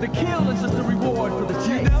thrill, and the kill is just a reward for the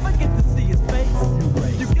chase. You never get to see his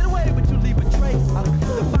face. You get away, but you leave a trace.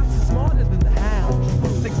 The fox is smarter than the hound.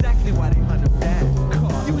 It's exactly why they hunt him down.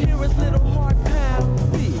 You hear his little heart pound.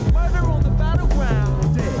 Murder on the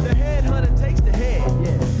battleground. The head hunter takes the head.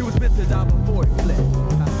 He was meant to die before he fled.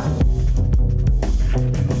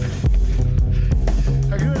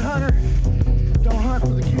 A good hunter don't hunt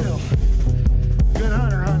for the kill. A good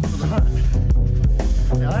hunter hunts for the hunt.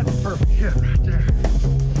 Now that's a perfect hit right there.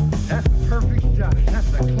 That's a perfect shot.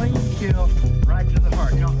 That's a clean kill right to the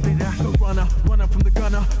heart. Y'all see that? The runner from the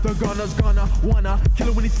gunner's gonna wanna kill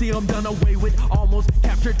it when he see him done away with. Almost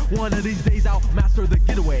captured one of these days. Out master the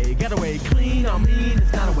getaway clean. I mean,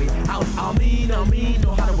 it's not a way out. I mean, no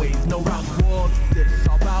hideaways, no routes. Was this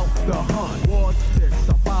about the hunt? Was this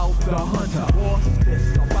about the hunter? Was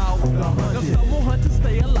this about the hunter? Now some will hunt to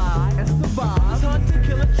stay alive and survive. This hunt to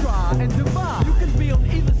kill and try and divide. You can be on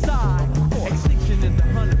either side. Extinction in the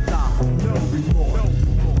hunter's eye. No remorse.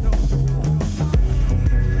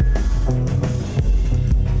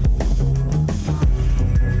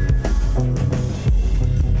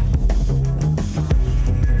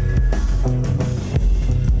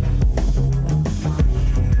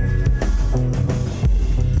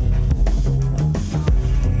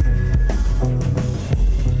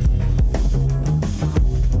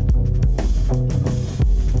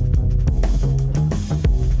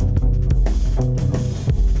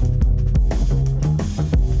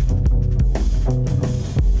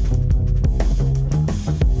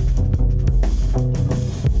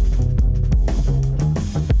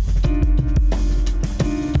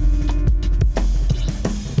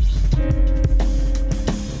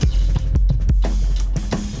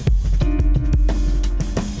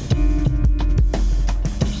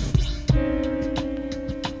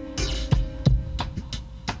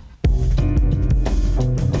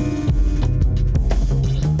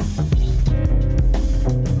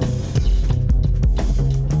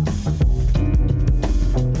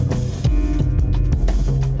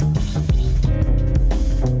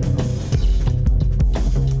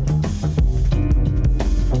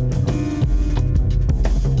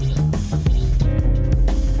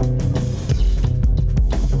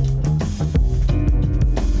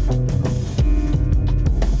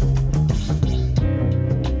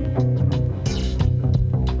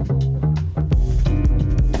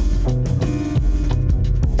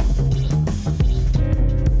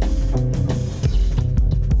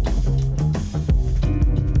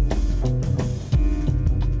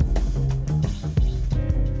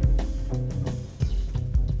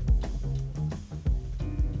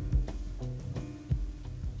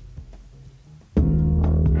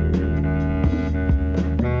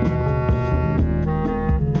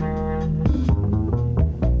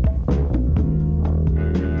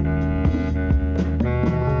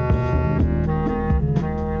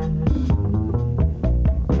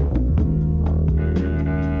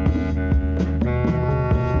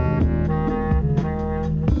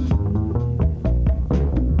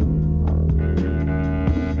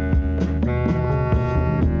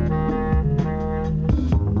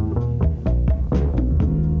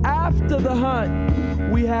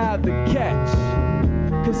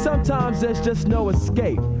 Sometimes there's just no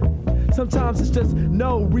escape. Sometimes it's just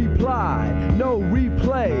no reply, no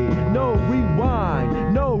replay, no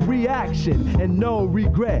rewind, no reaction, and no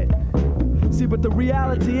regret. See, but the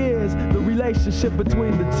reality is the relationship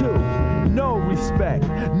between the two. No respect,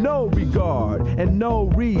 no regard, and no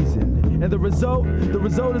reason. And the result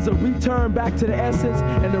is a return back to the essence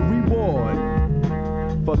and a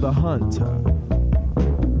reward for the hunter.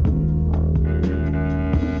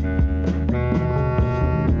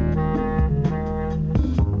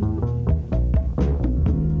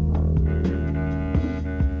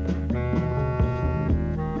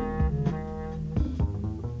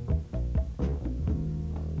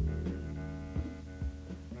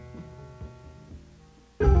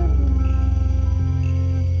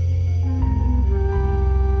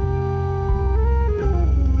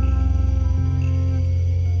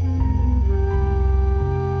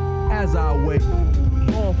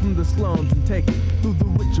 slums and take it through the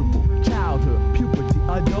ritual, childhood, puberty,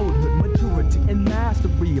 adulthood, maturity, and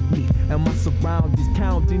mastery of me and my surroundings,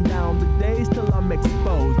 counting down the days till I'm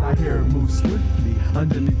exposed. I hear it move swiftly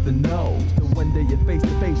underneath the nose. Till one day you're face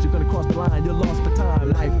to face, you're gonna cross the line, you're lost for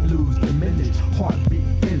time. Life lose, diminish, heartbeat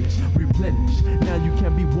finish, replenish. Now you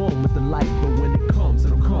can be warm with the light, but when it comes,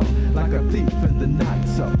 it'll come like a thief in the night.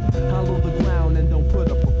 So hollow the ground and don't put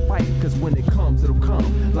up a fight, cause when it comes, it'll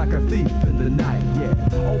come like a thief in the night. Yeah,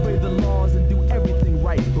 obey the laws and do everything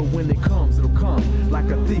right, but when it comes, it'll come like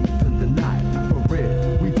a thief in the night. For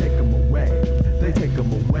real, we take them away, they take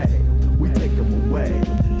them away, we take them away,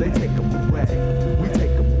 they take them away, we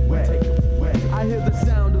take them away. I hear the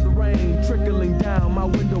sound of the rain trickling down my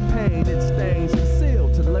window pane. It stains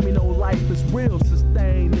concealed to let me know life is real,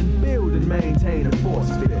 sustain and build and maintain a force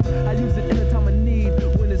field. I use it anytime I need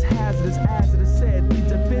when it's hazardous, as it is said, be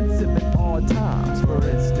defensive at all times. For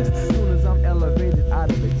instance, as soon as I'm elevated out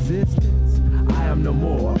of existence, I am no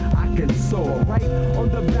more, I can soar right on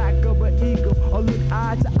the back of an eagle, or look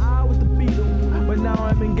eye to eye with the beetle. But now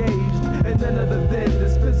I'm engaged in none other than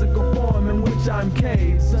this physical form in which I'm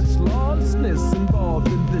caged. Such lawlessness involved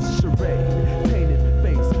in this charade. Tainted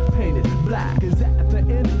face, painted black. Is that the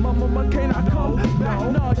end? Mama, can I come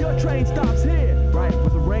back? No, your train stops here, right where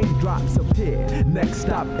the raindrops appear. Next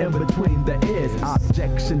stop in between the ears.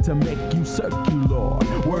 Objection to make you circular.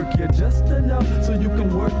 Work you just enough so you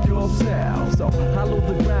can work yourself. So hollow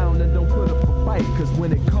the ground and don't put up a fight, cause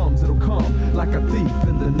when it comes, it'll come like a thief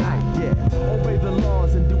in the night. Yeah, obey the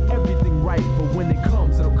laws and do everything right, but when it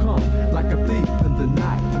comes, it'll come like a thief in the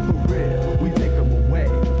night. For real, we take them away,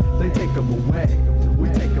 they take them away, we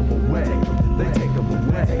take them away, they take them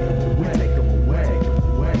away, we take them away.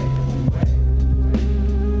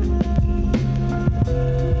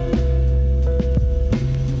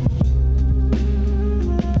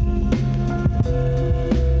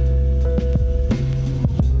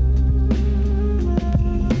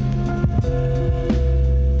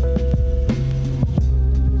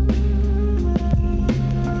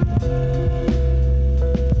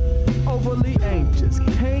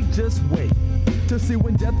 Just wait to see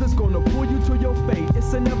when death is gonna pull you to your fate.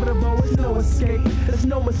 It's inevitable, it's no escape, it's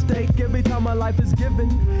no mistake. Every time a life is given,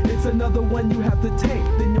 it's another one you have to take.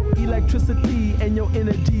 Then your electricity and your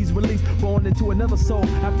energies released, born into another soul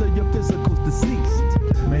after your physical's deceased.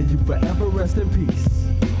 May you forever rest in peace.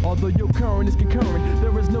 Although your current is concurrent,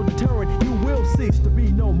 there is no deterrent. You will cease to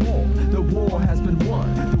be no more. The war has been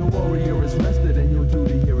won. The warrior is rested and your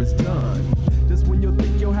duty here is done. Just when you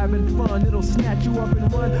think you're having fun, it'll snatch you up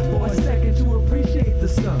and run. For a second you appreciate the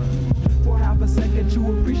sun. For half a second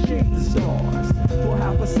you appreciate the stars. For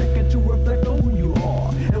half a second you reflect on who you are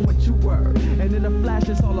and what you were. And in a flash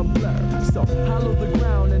it's all a blur. So hollow the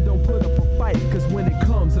ground and don't put up a fight, cause when it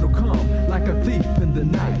comes, it'll come like a thief in the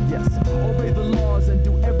night. Yes, obey the laws and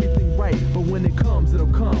do everything right, but when it comes, it'll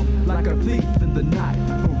come like a thief in the night.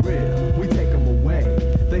 For real, we take them away,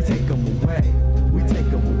 they take them away, we take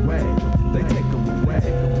them away, they take them away,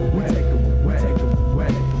 we take them away, take them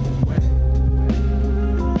away.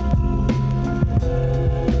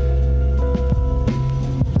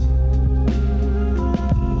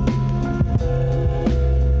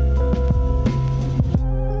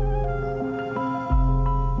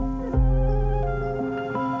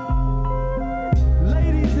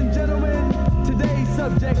 Ladies and gentlemen, today's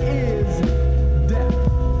subject is death.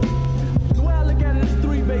 The way I look at it is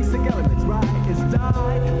three basic elements, right? It's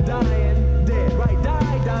die, dying, dead, right?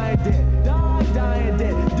 Die, dying, dead. Die, dying,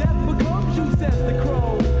 dead. Death becomes you, says the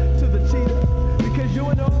crow to the cheetah, because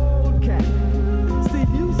you're an old cat. See,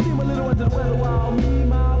 you seem a little under the weather, while me,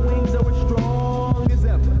 my wings are as strong as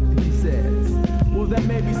ever, he says. Well, that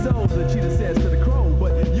may be so, the cheetah says to the crow,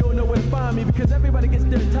 but you'll know where to find me, because everybody gets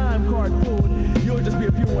their time card pulled. You'll just be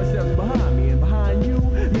a few more steps behind me, and behind you,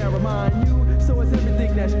 may I remind you, so is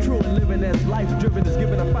everything that's true and living as life-driven is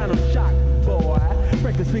given a final shock, boy.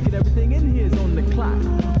 Frankly speaking, everything in here is on the clock,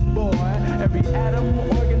 boy. Every atom,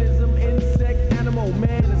 organism, insect, animal,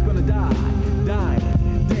 man is gonna die,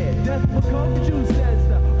 dying, dead. Death becomes you, says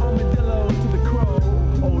the armadillo to the crow.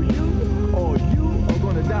 Or you are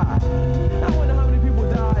gonna die. I wonder how many people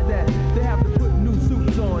die that they have to put new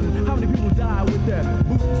suits on, and how many people die with their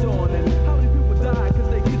boots on, and how many people die because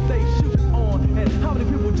they get their shoes on, and how many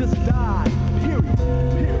people just die, period.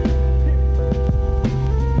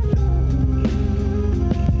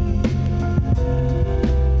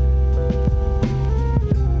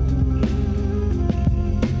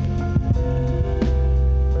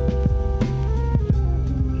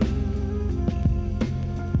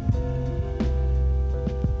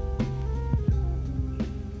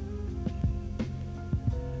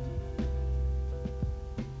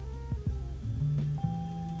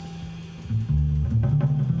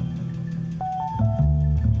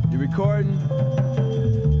 recording?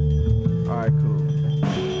 Alright, cool.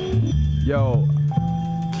 Yo,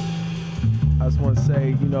 I just want to say,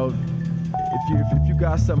 you know, if you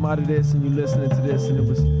got something out of this and you listening to this and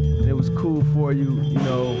it was cool for you, you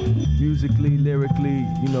know, musically, lyrically,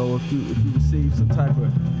 you know, if you receive some type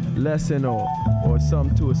of lesson or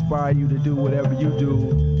something to inspire you to do whatever you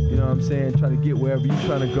do, you know what I'm saying, try to get wherever you're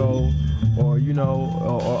trying to go, or you know,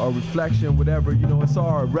 or reflection, whatever, you know, it's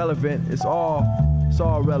all relevant. It's all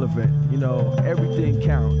relevant. You know, everything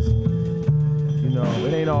counts. You know,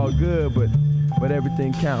 it ain't all good, but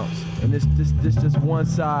everything counts. And this just one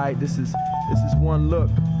side. This is one look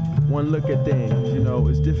at things. You know,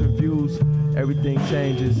 it's different views. Everything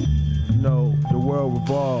changes. You know, the world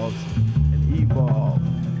revolves and evolves,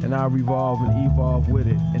 and I revolve and evolve with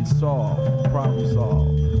it and problem solve.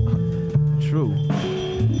 True.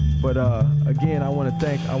 But again, I want to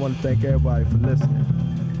thank everybody for listening.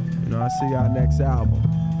 You know, I see y'all next album.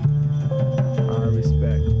 I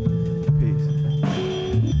respect. Peace.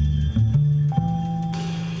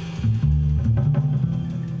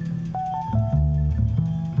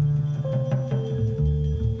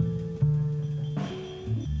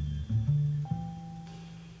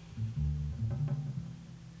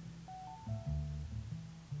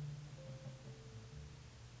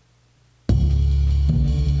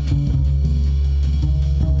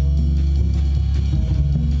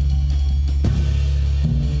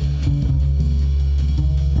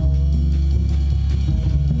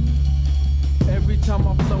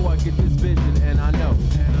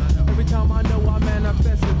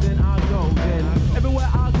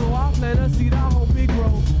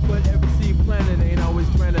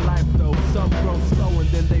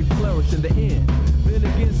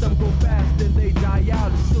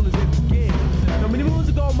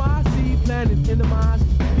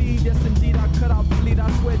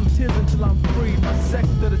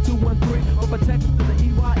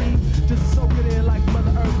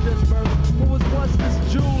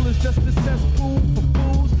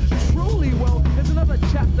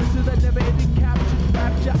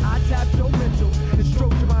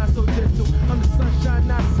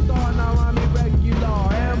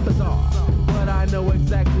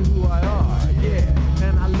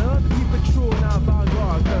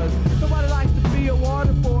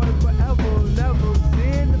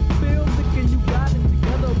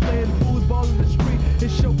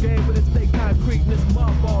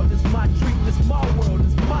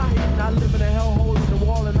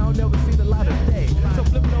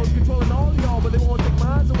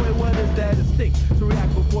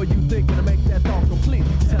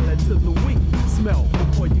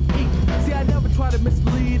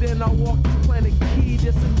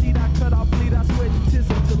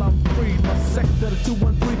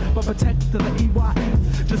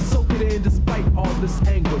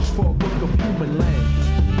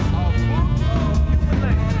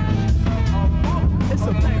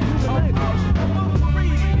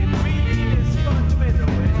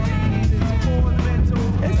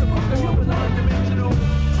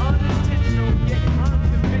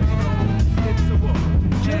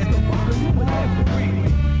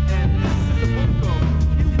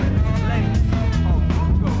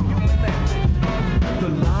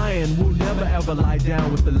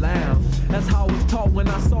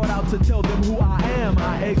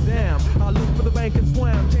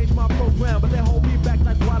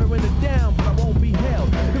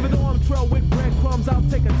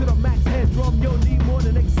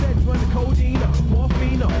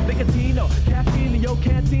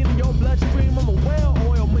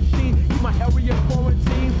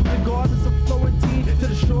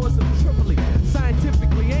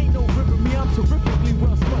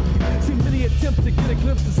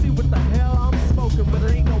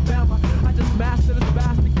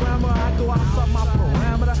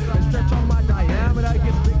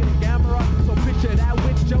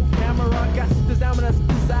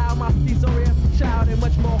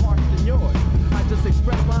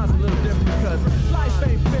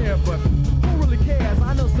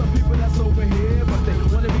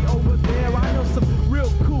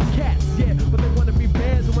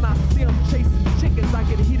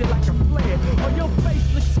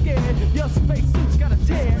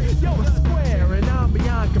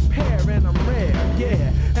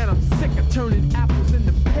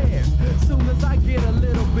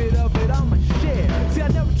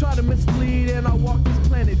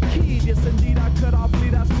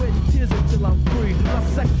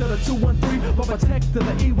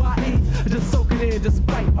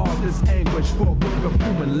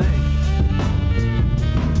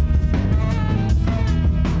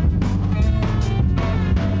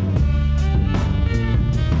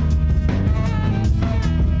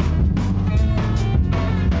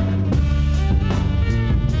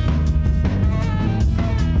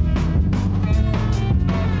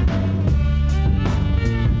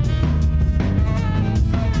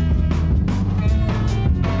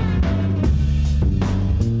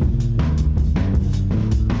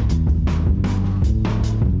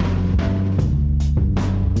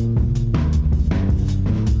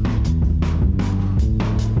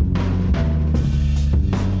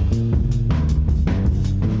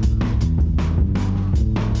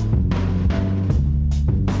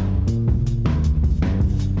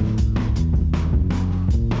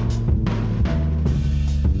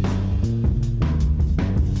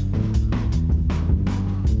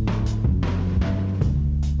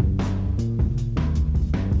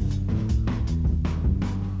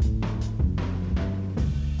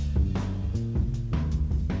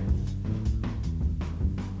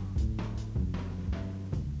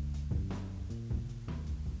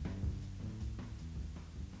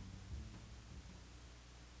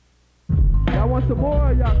 want some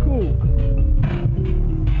more, y'all cool.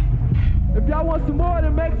 If y'all want some more,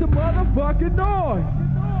 then make some motherfucking noise.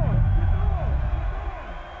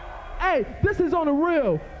 Hey, this is on the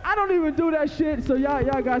real. I don't even do that shit, so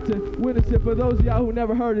y'all got to witness it. For those of y'all who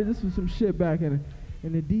never heard it, this was some shit back in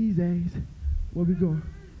the days. Where we going?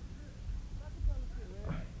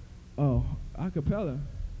 Oh, acapella.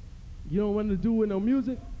 You don't want to do with no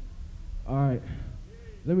music? All right.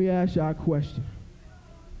 Let me ask y'all a question.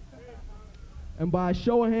 And by a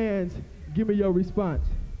show of hands, give me your response.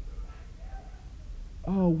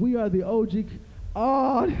 Oh, we are the OG.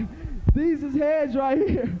 Oh, these is heads right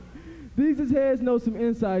here. These is heads know some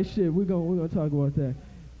inside shit. We're gonna talk about that.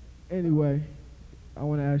 Anyway, I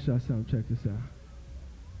want to ask y'all something. Check this out.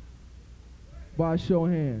 By a show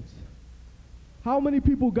of hands, how many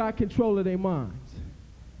people got control of their minds?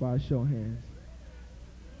 By a show of hands.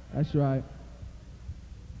 That's right.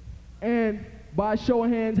 And by a show of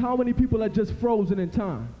hands, how many people are just frozen in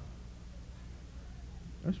time?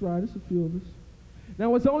 That's right, it's a few of us.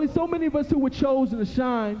 Now, it's only so many of us who were chosen to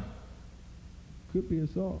shine. Could be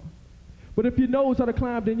us all. But if your nose how to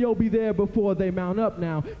climb, then you'll be there before they mount up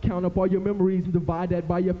now. Count up all your memories and divide that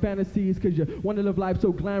by your fantasies, because you want to live life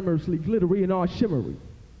so glamorously, glittery, and all shimmery.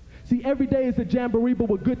 See, every day is a jamboree, but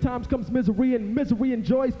with good times comes misery, and misery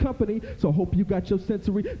enjoys company. So hope you got your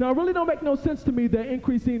sensory. Now, it really don't make no sense to me. They're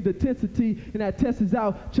increasing the intensity, and that test is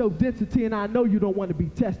out your density, and I know you don't want to be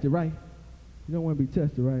tested, right? You don't want to be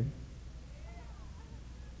tested, right?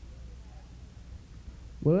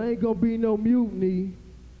 Well, there ain't gonna be no mutiny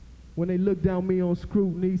when they look down me on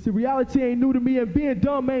scrutiny. See, reality ain't new to me, and being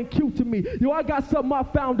dumb ain't cute to me. Yo, I got something I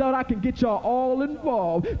found out, I can get y'all all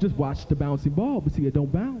involved. Just watch the bouncing ball, but see, it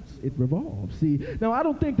don't bounce, it revolves. See, now I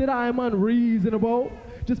don't think that I am unreasonable,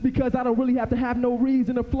 just because I don't really have to have no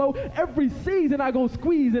reason to flow. Every season I go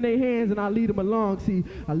squeeze in their hands and I lead them along. See,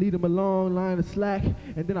 I lead them along, line of slack,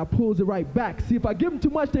 and then I pulls it right back. See, if I give them too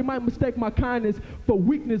much, they might mistake my kindness for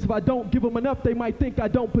weakness. If I don't give them enough, they might think I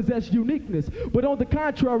don't possess uniqueness. But on the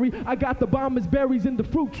contrary, I got the bomber's berries in the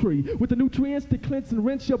fruit tree, with the nutrients to cleanse and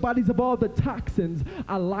rinse your bodies of all the toxins.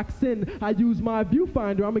 I locks in, I use my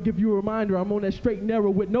viewfinder. I'm gonna give you a reminder, I'm on that straight and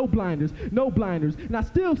narrow with no blinders. And I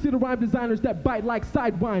still see the rhyme designers that bite like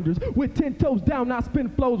sidewinders. With 10 toes down, I spin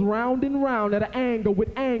flows round and round at an angle with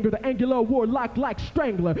anger, the angular warlock like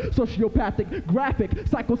strangler. Sociopathic, graphic,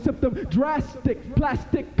 psychosymptom, drastic,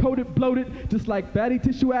 plastic, coated, bloated, just like fatty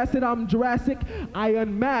tissue acid, I'm Jurassic. I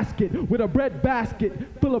unmask it with a bread basket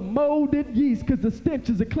full of molded yeast, cause the stench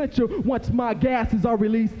is a clincher once my gases are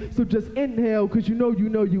released. So just inhale, cause you know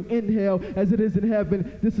you inhale as it is in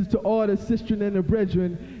heaven. This is to all the sistren and the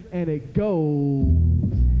brethren, and it goes.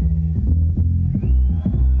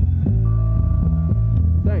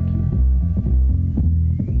 Thank you.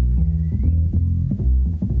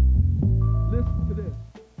 Listen to this.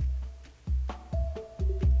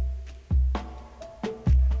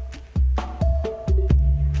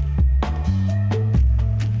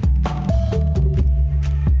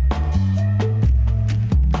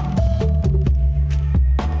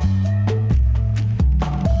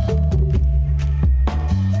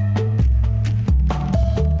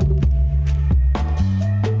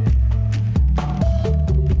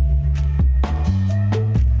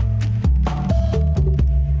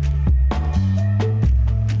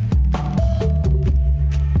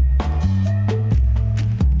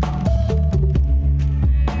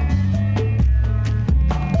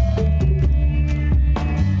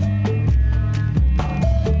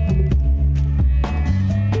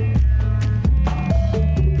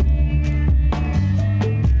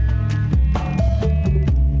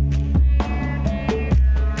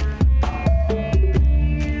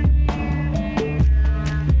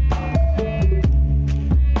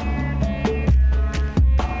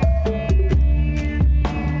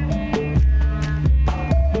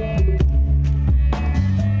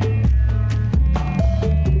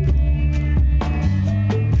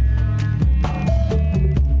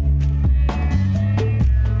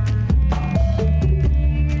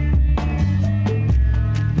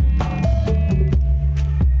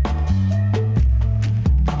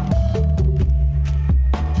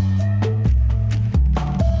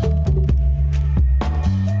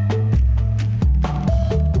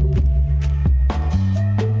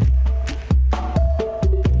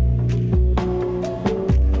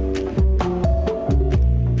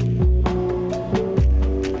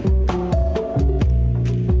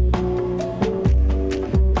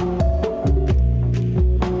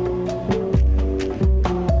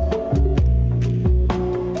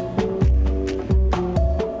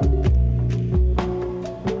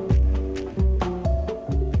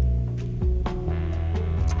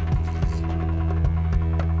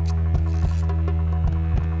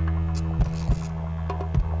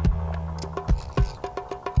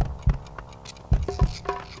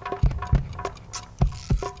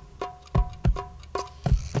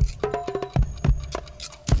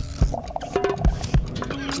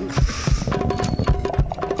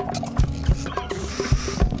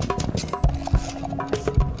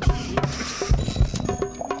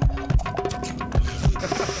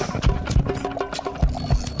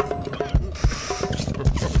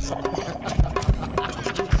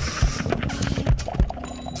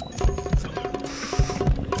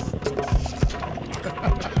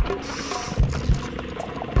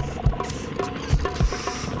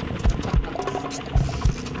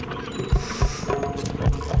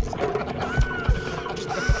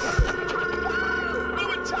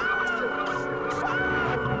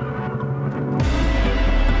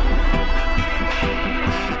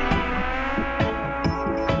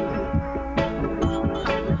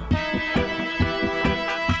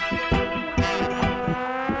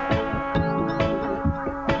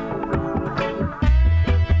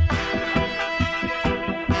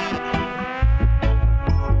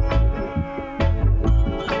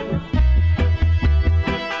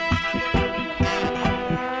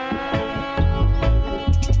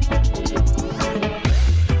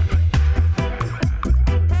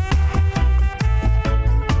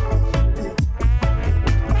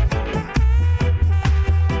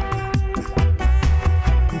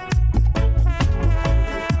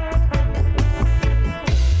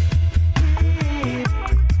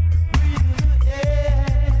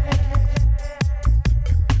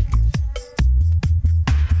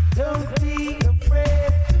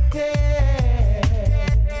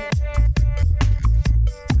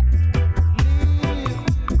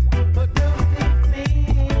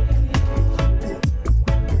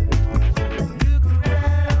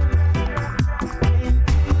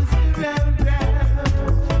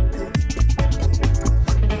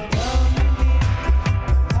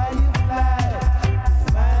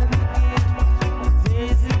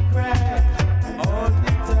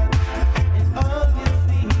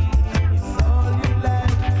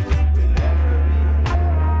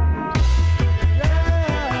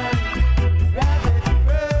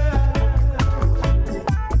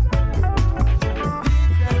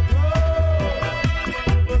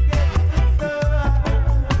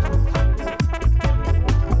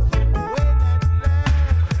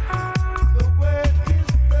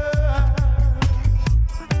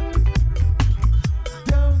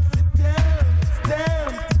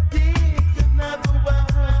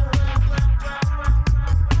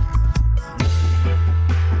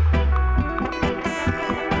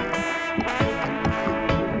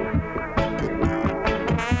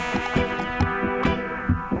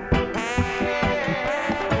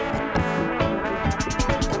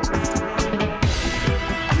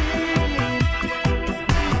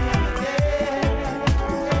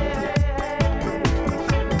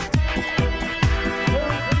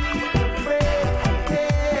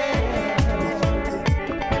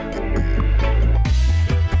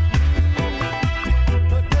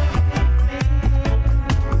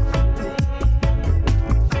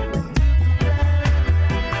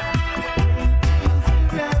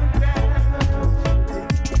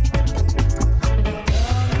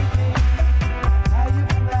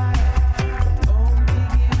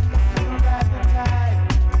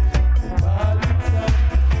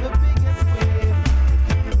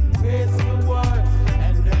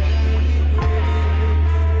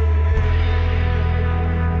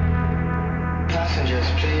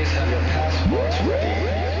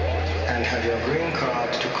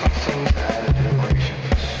 subject to customs and immigration.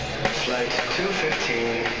 Flight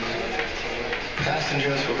 215.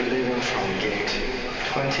 Passengers will be leaving from gate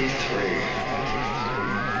 23.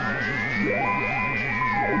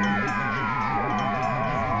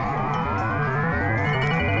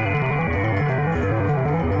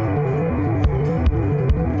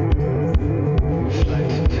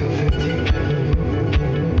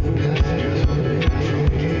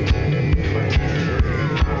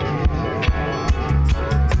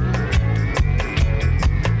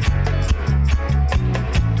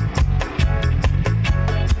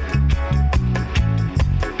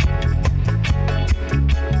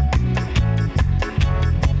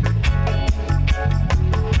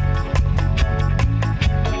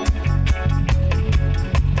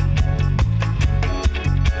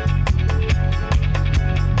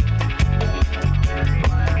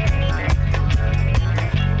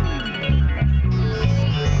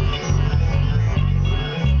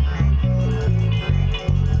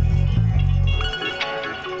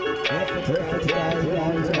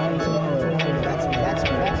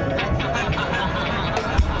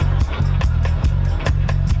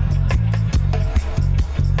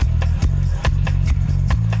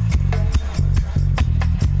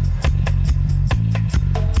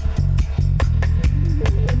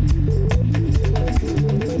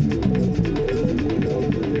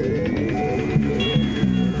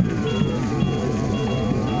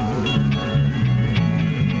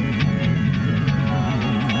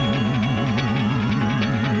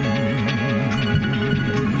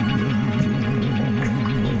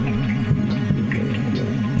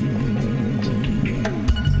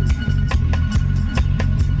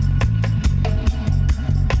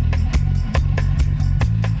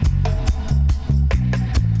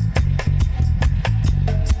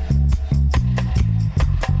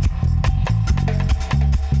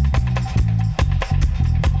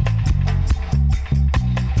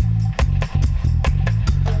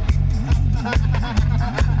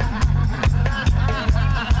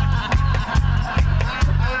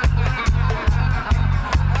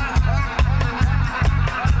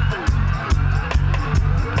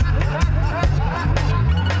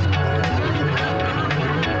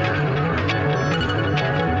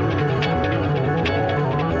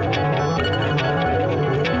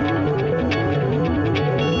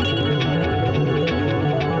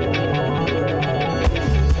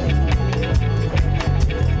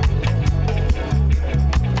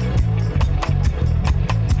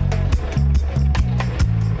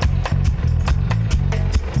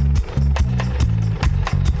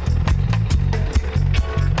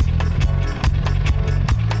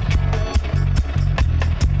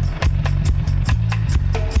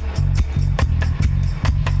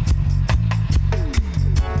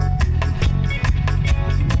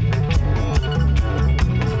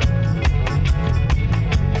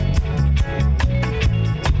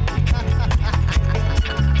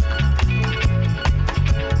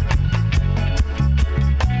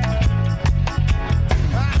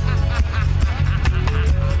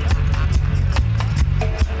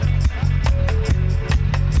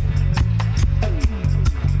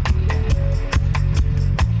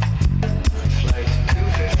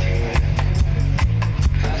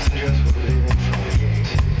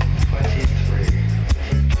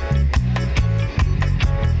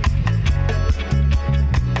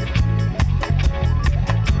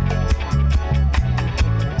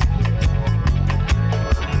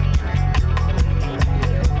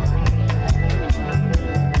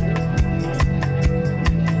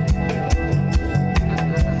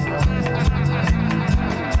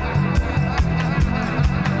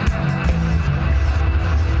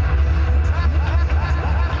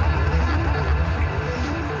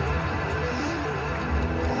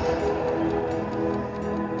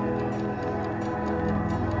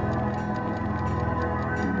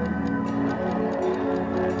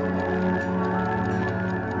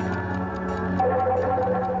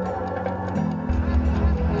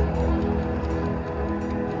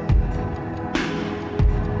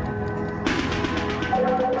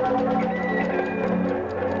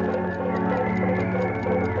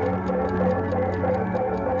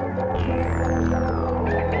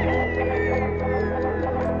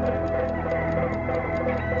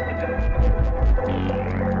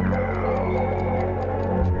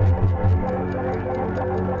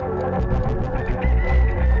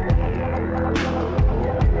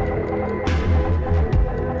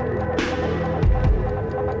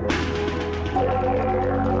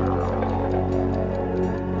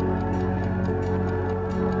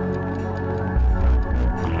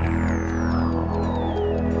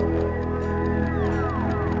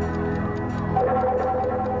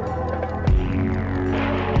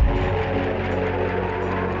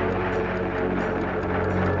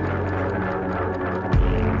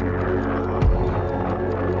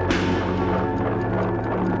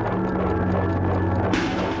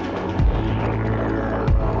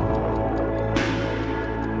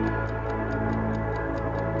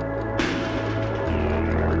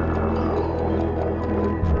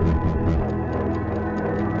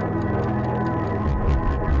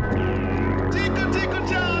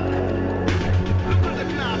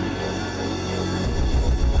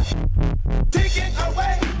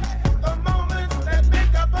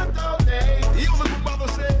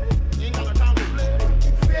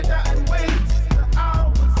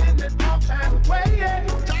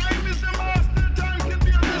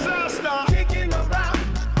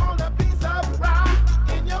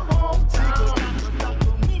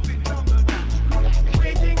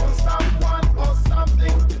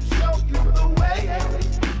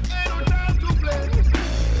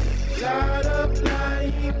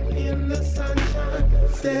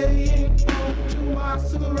 staying home to watch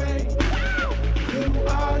the rain. You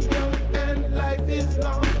are young and life is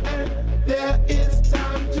long, and there is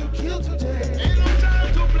time to kill today. Ain't no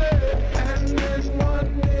time to play. And then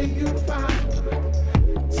one day you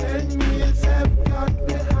find 10 years have got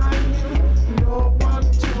behind you. No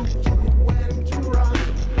one told you when to run.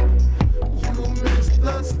 You missed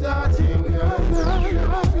the starting gun.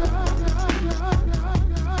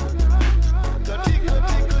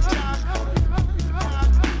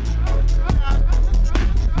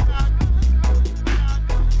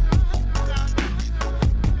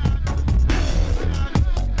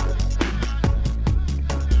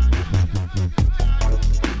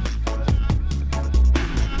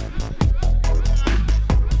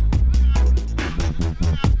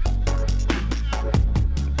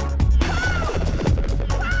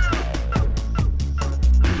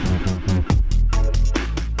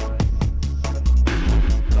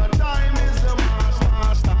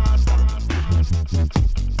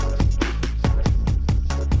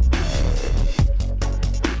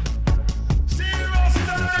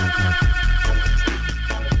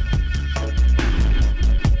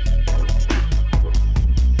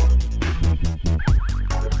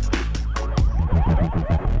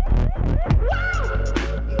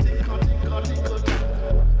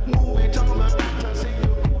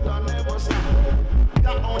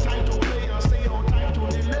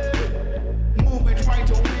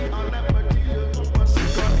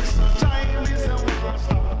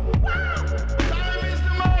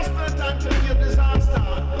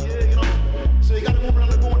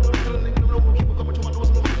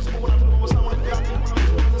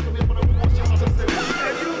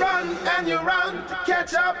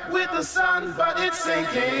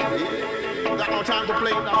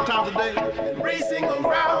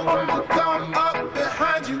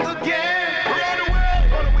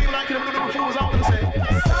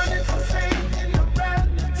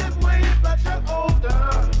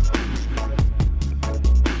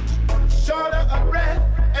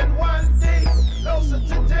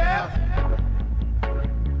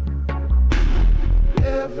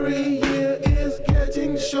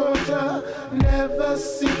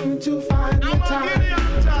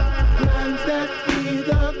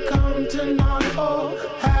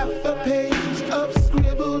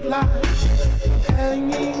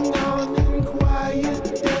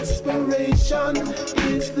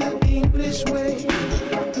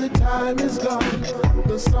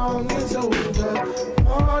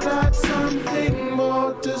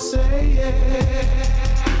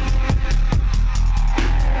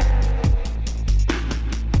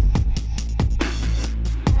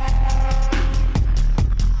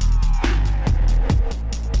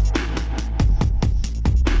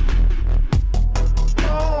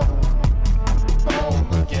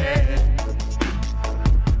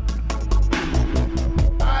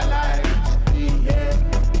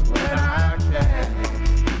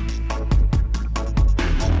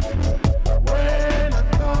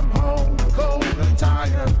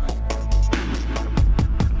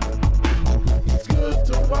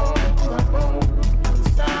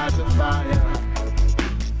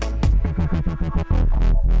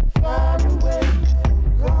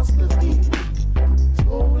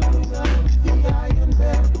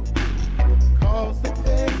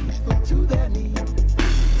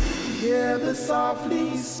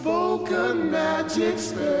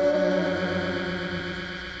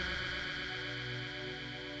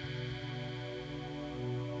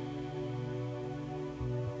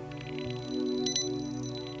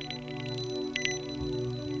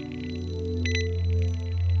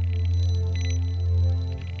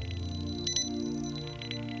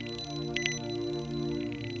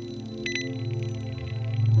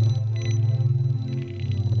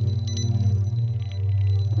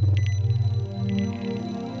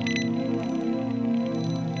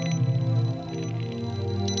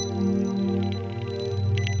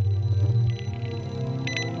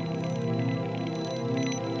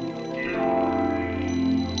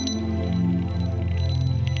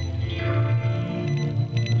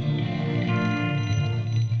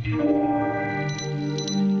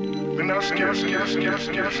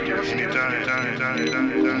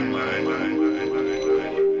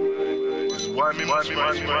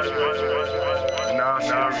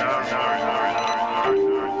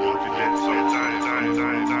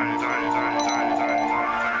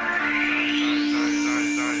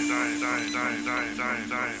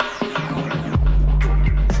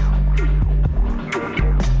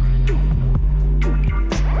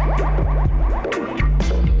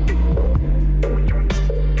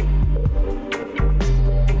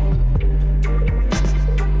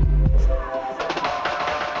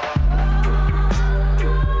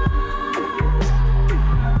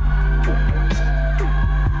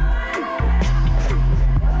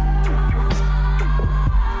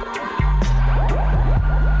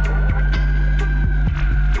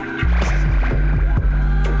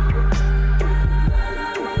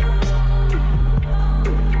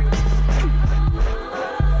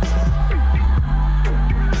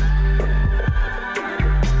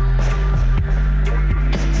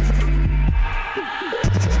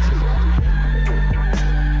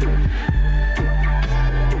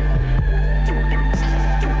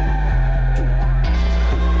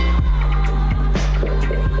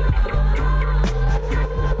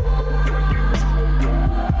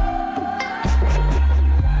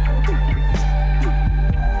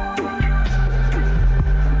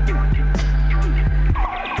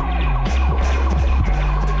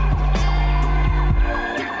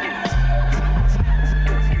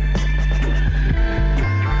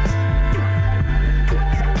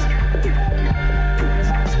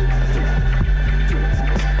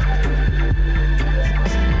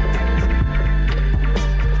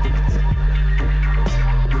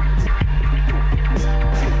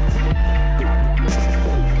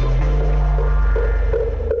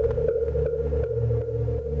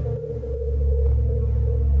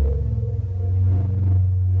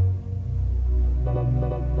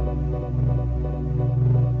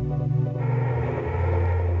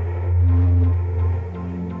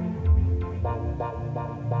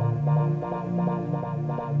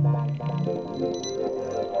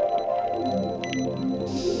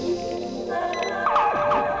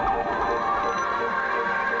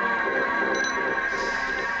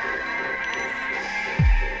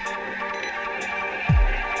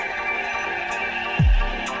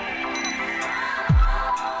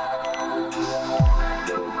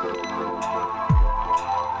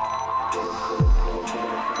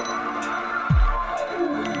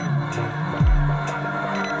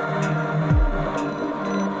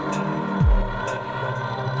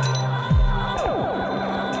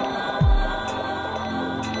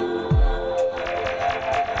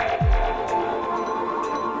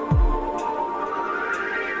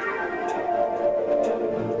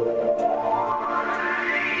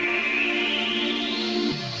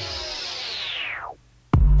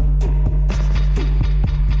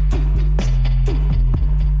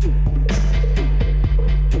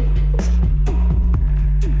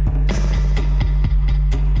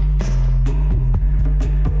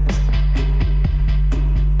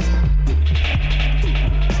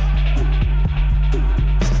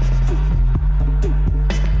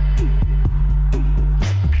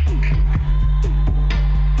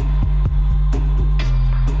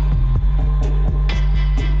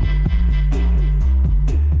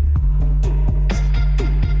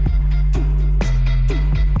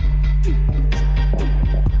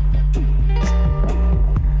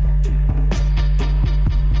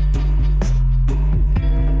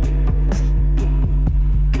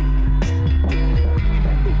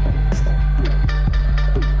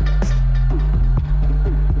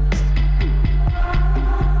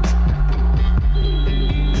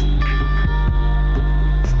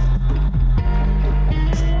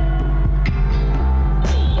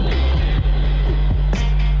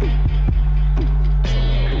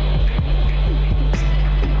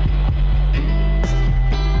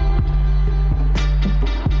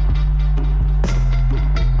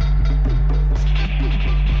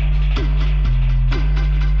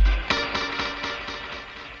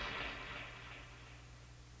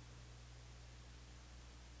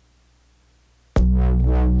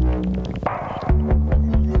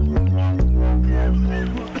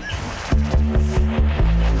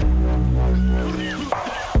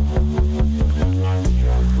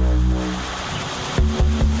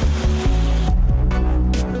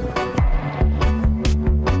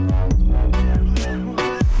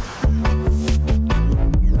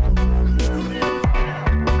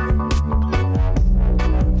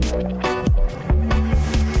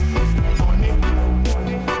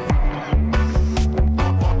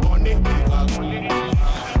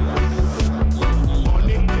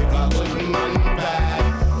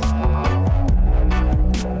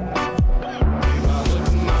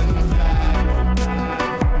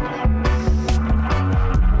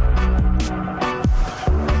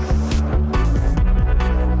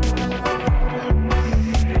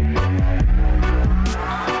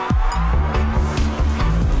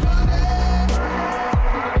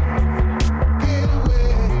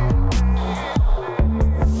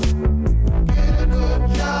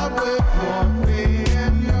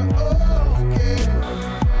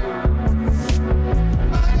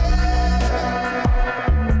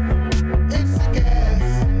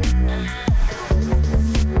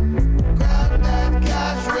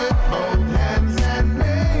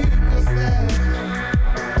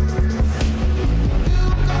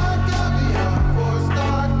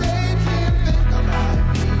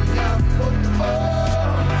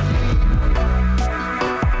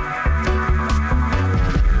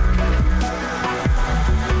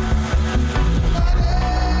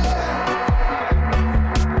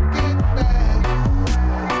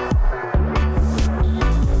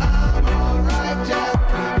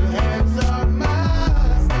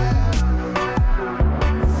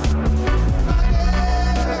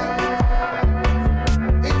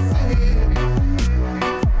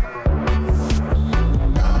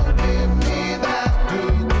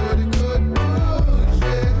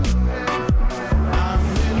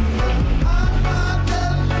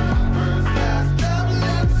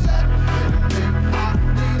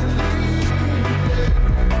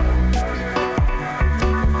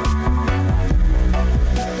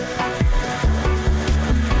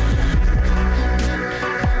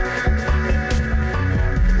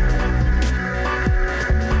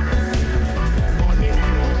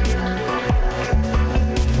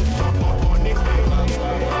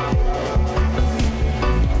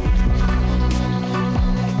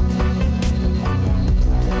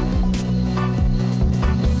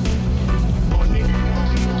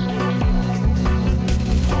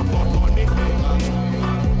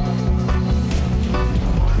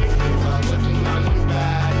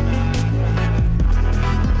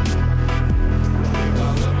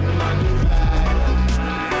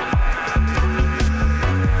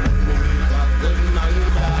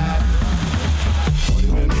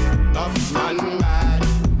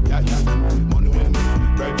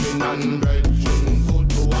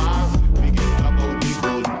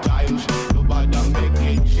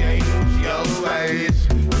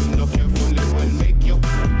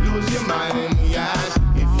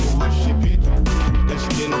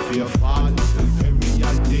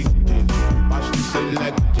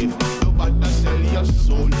 selective. Nobody sell your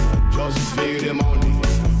soul, just feel the money.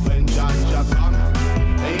 When Jaja come,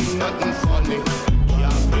 ain't nothing funny.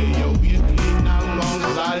 Can't pay your weekly now, Mount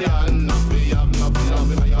Zion. Nothing, you have nothing,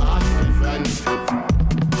 loving on your heart, my friend.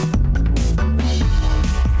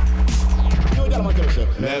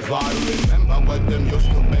 Never remember when them used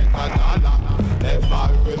to make a dollar. Never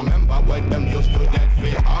remember when them used to get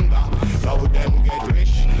free hunger. Now them get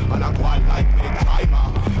rich and a quite like big timer.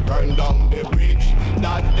 Burn down the bridge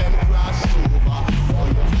that them cross over. For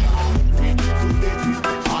your child, reach today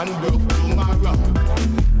and broke tomorrow.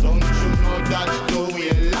 Don't you know that's the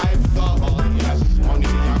way life goes? Yes, money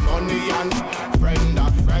and money and friend a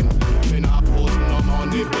friend. When I put no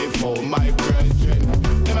money before my brethren,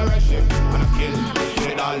 them a rush him and I kill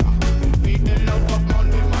the dollar. Feed the love of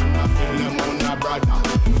money, man, I kill them on a brother.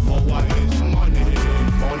 Power is money,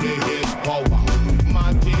 money is power.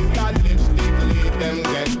 Materialistically, them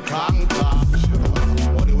get conquered.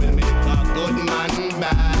 Money will make a good man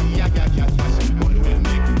bad. Yeah, yeah, yeah, yes. Money will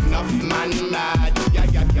make enough man mad. Yeah,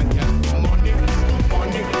 yeah, yeah, yes. Money,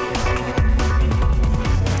 money.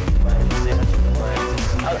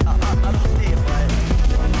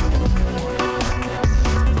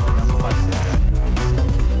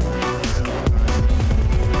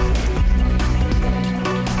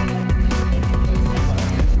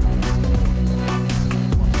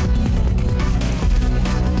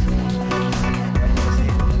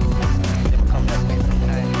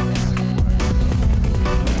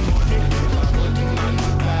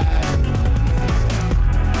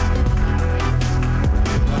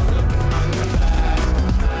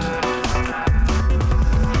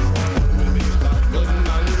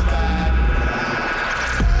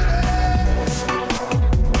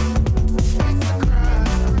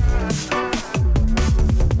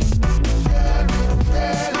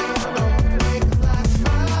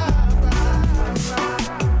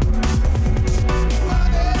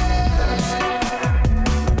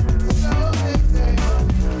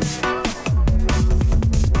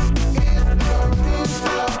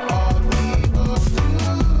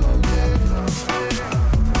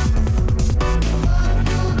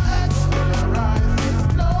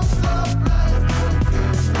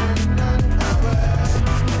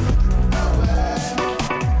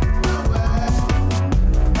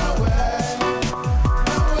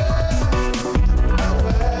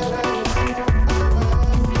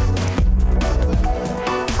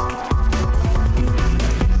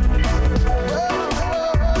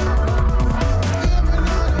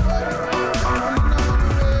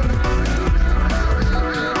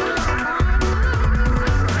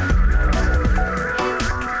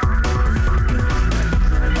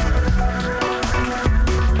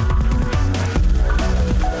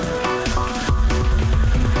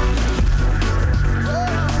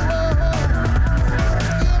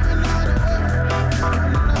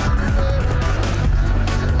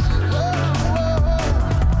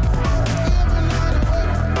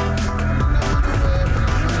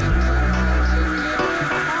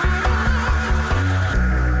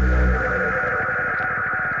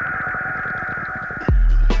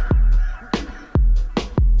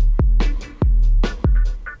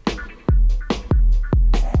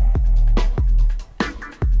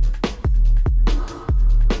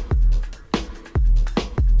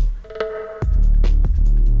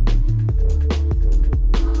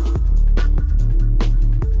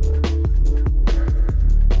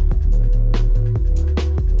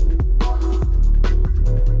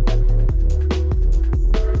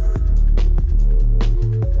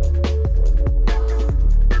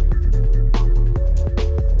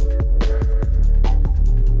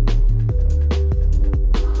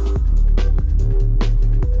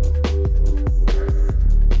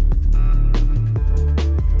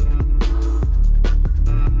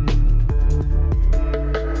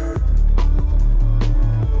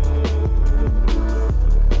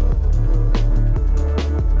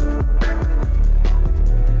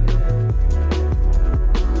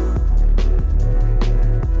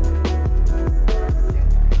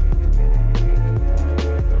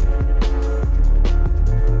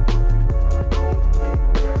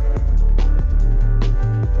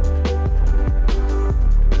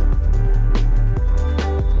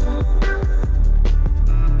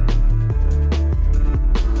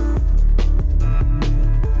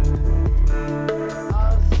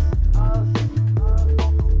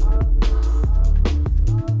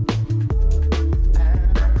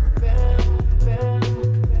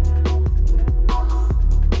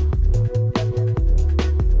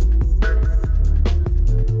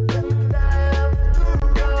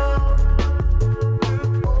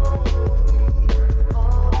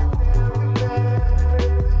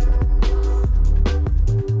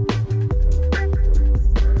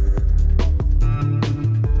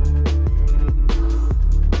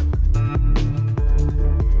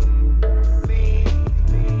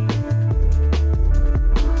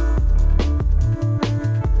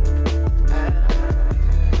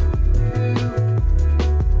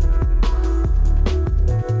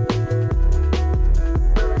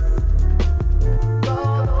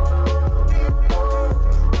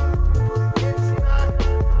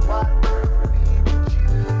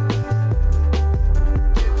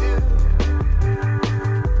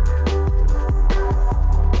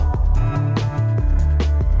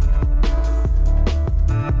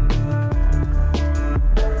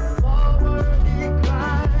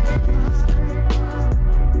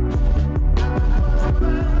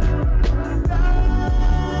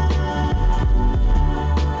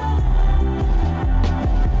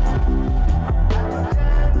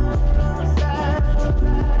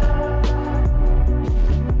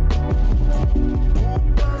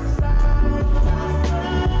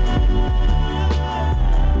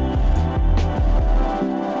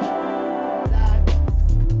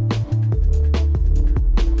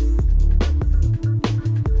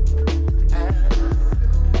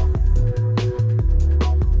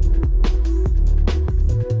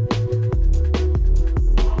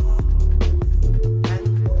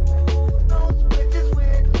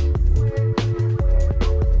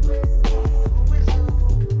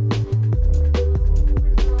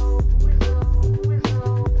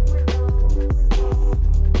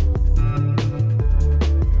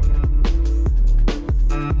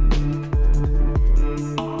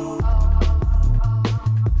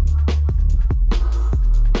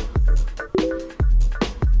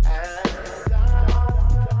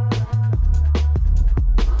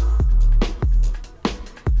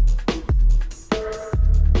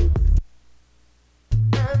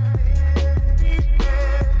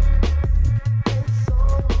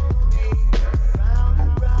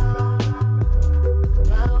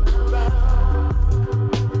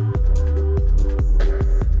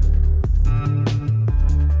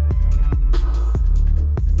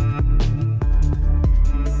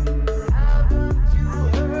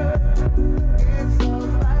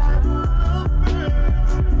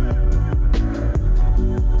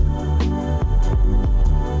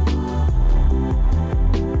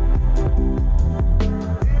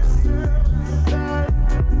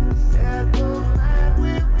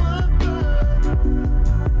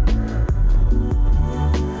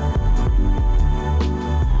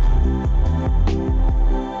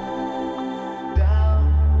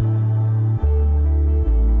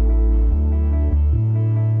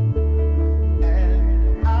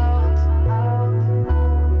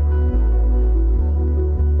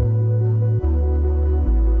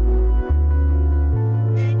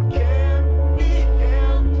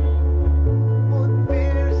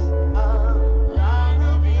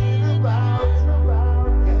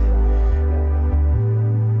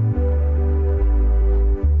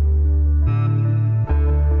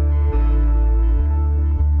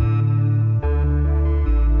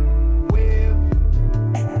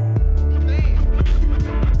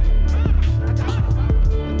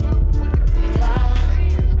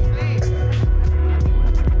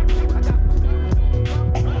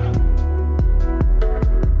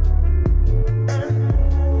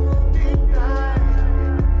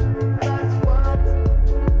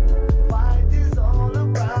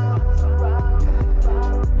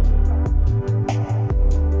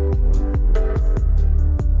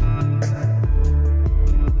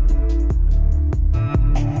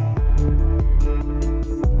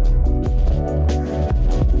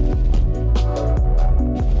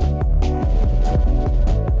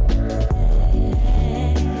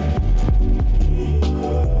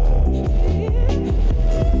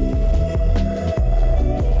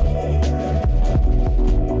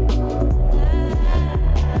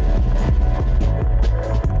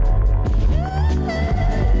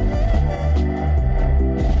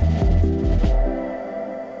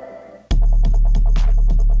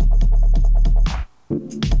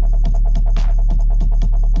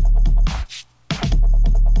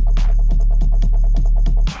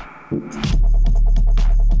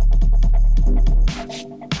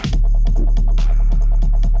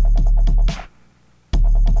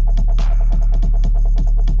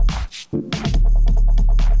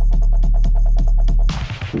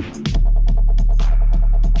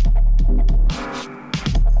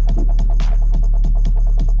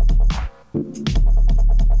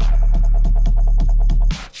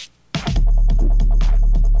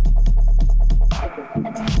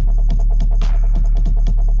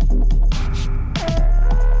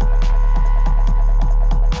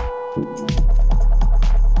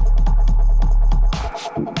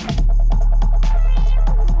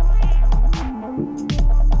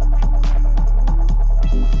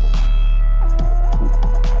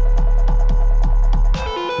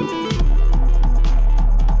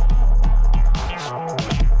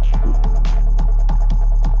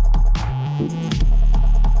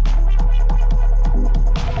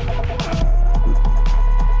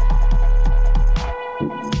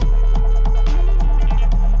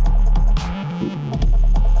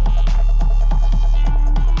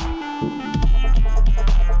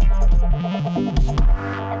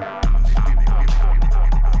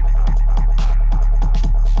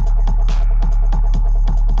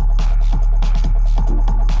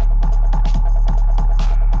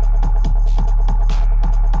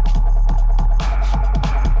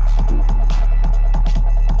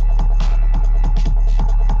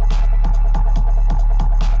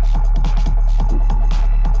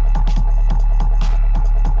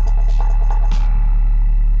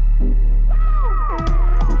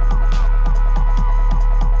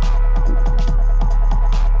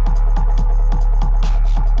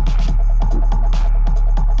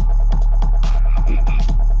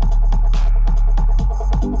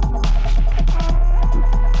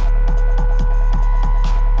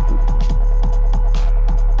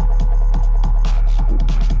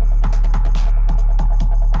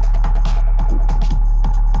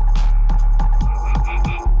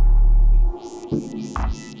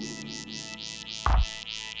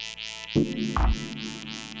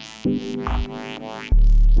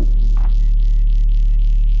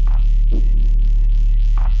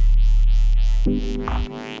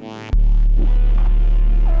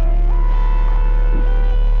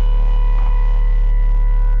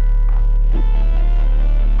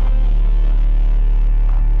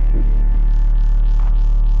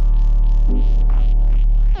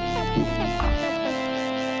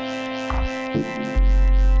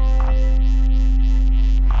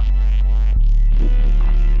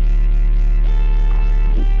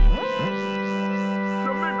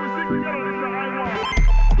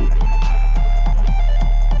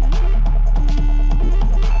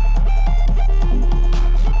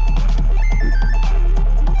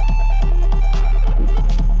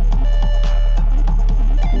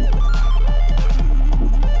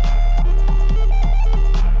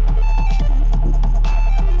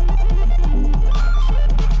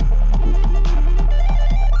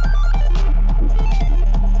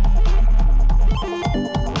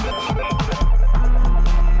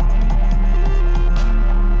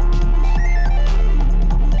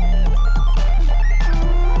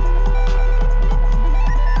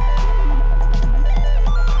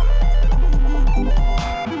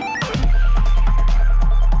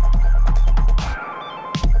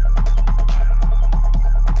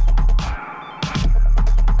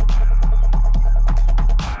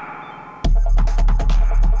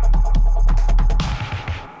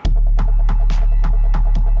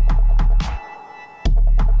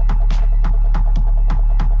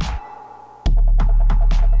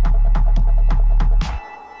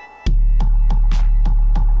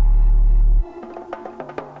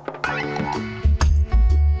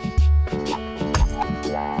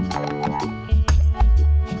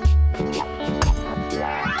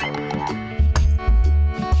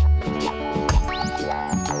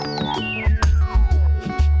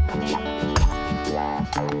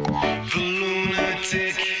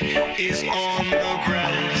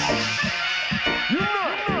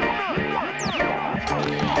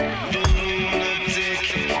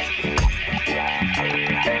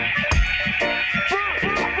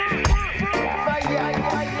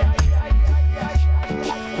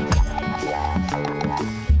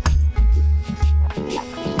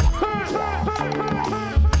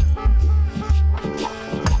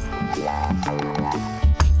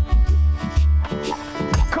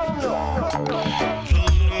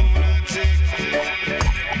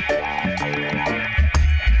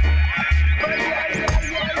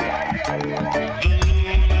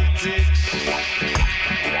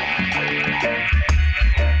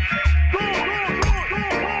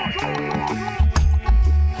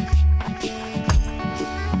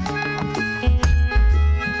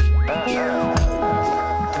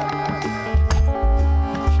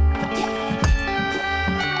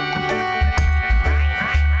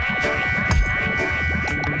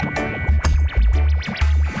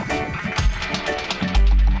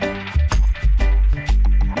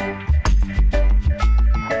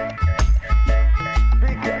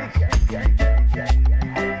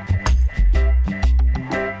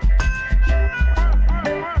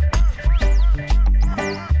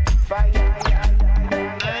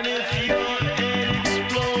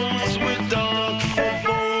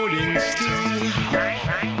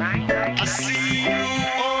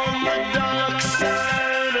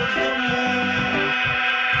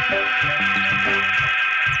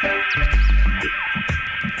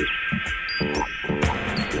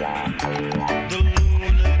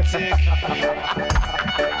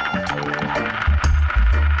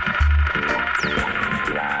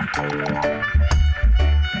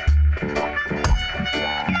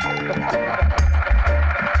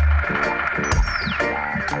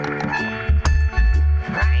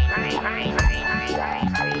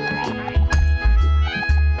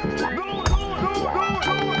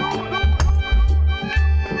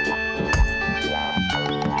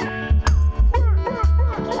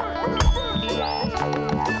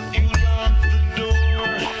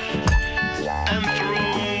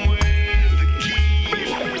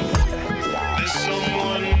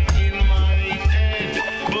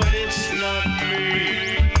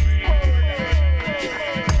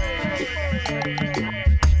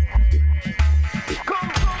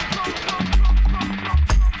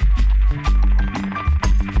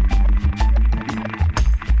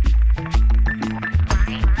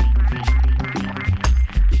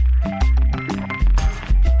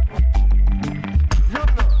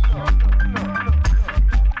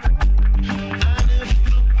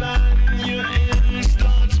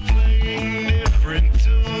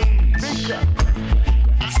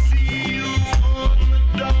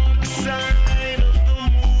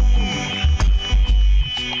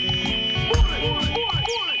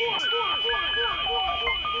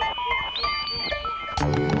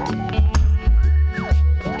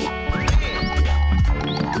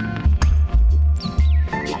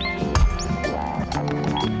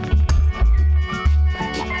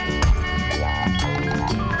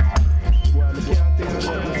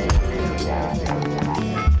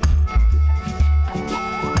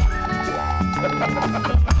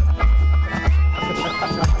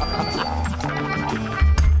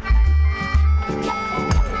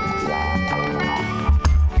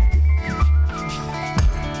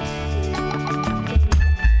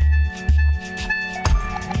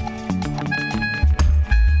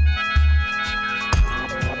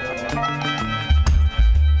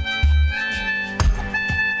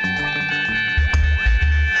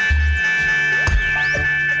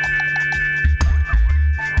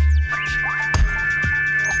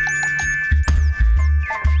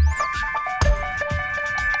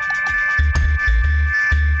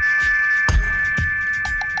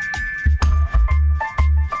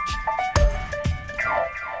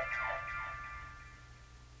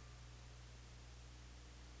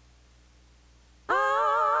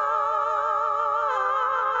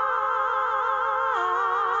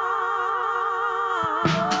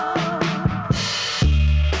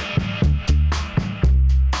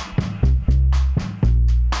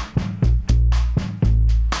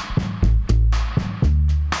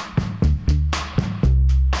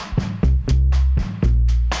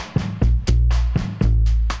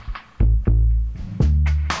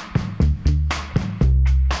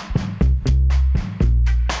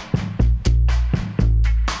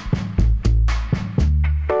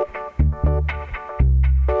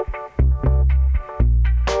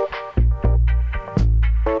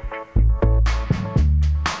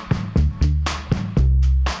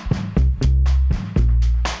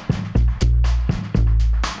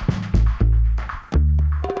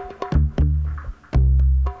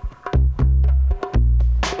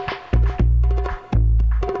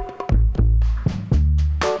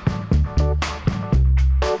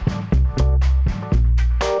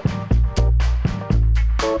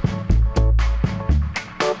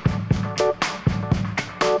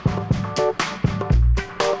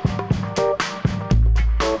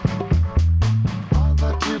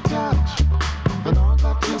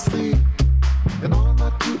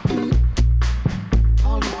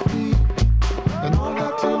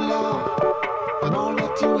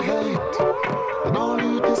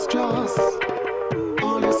 possess,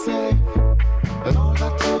 all you say, and all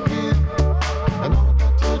that you give, and all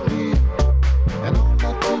that you need, and all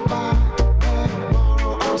that you buy, beg,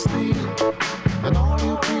 borrow, or steal, and all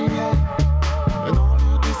you create, and all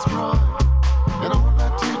you destroy, and all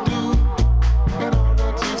that you do, and all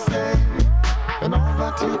that you say, and all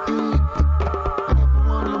that you eat, and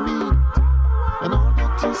everyone you meet, and all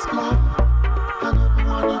that you supply, and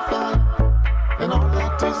everyone you find, and all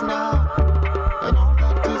that is now, and all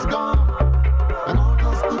that is gone, and all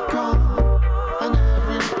that's to come, and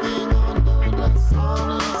everything under the sun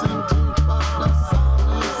is in truth, but the sun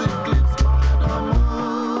is eclipsed by the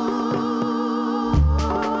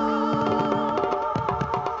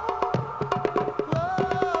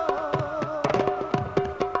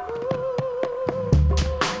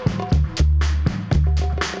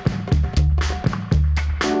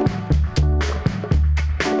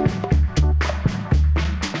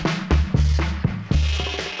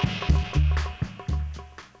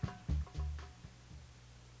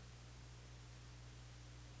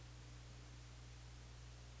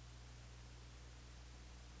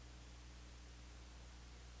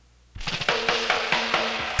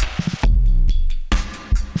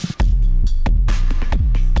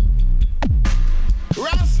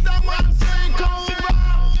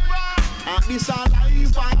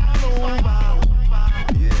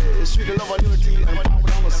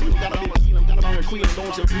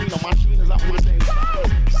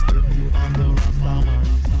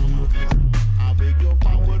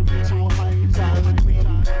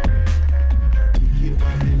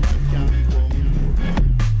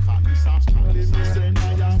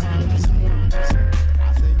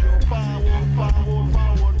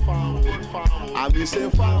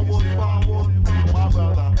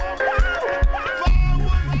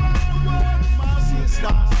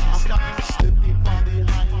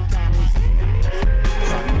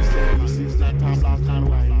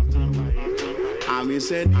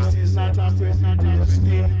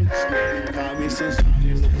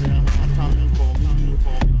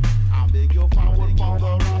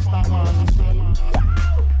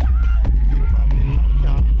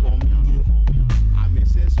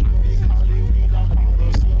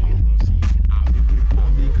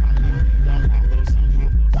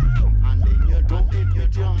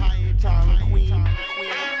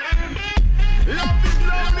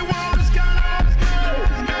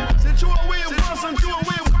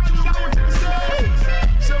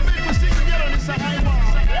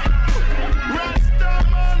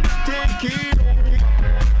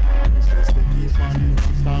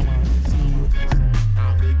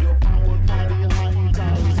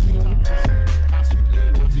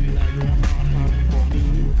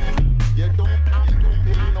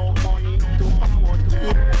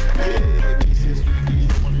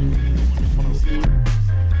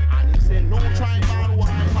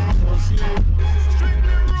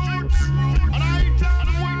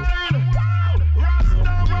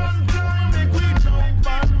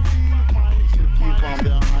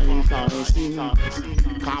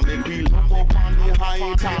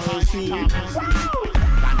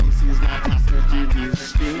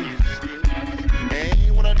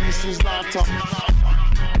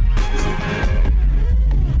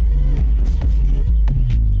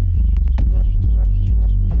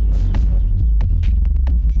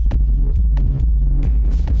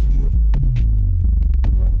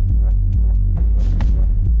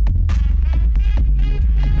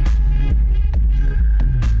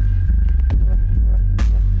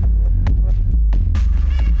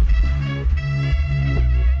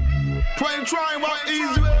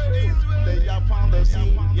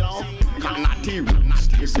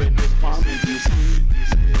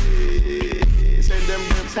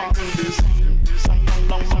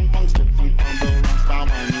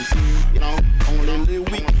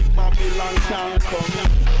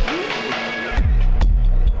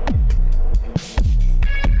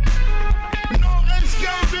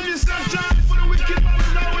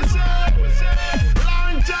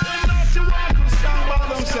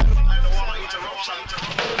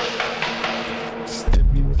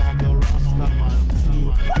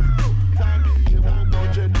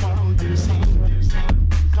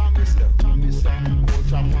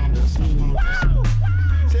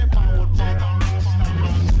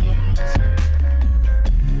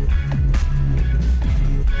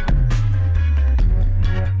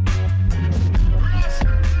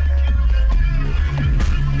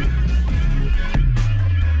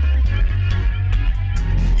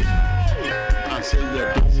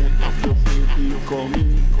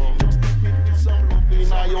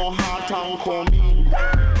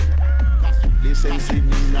Listen, see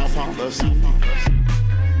me now from the sea.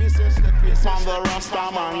 Me say step It's on the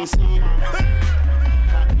Rastaman scene.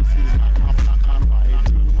 This is not a black and white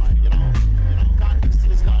thing, you know. This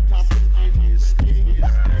is not a Spanish thing.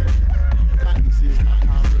 This is not a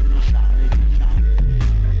shiny thing.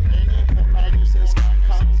 Any color you say sky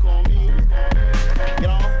can come in. You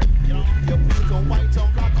know, you pink and white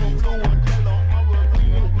and black and blue and yellow and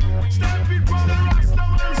green. Step it from the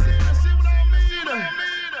Rastaman scene. See what I mean?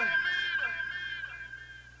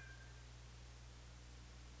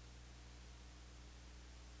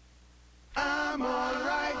 I'm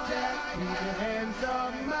alright, Jack. Keep your hands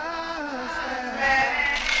off my staff.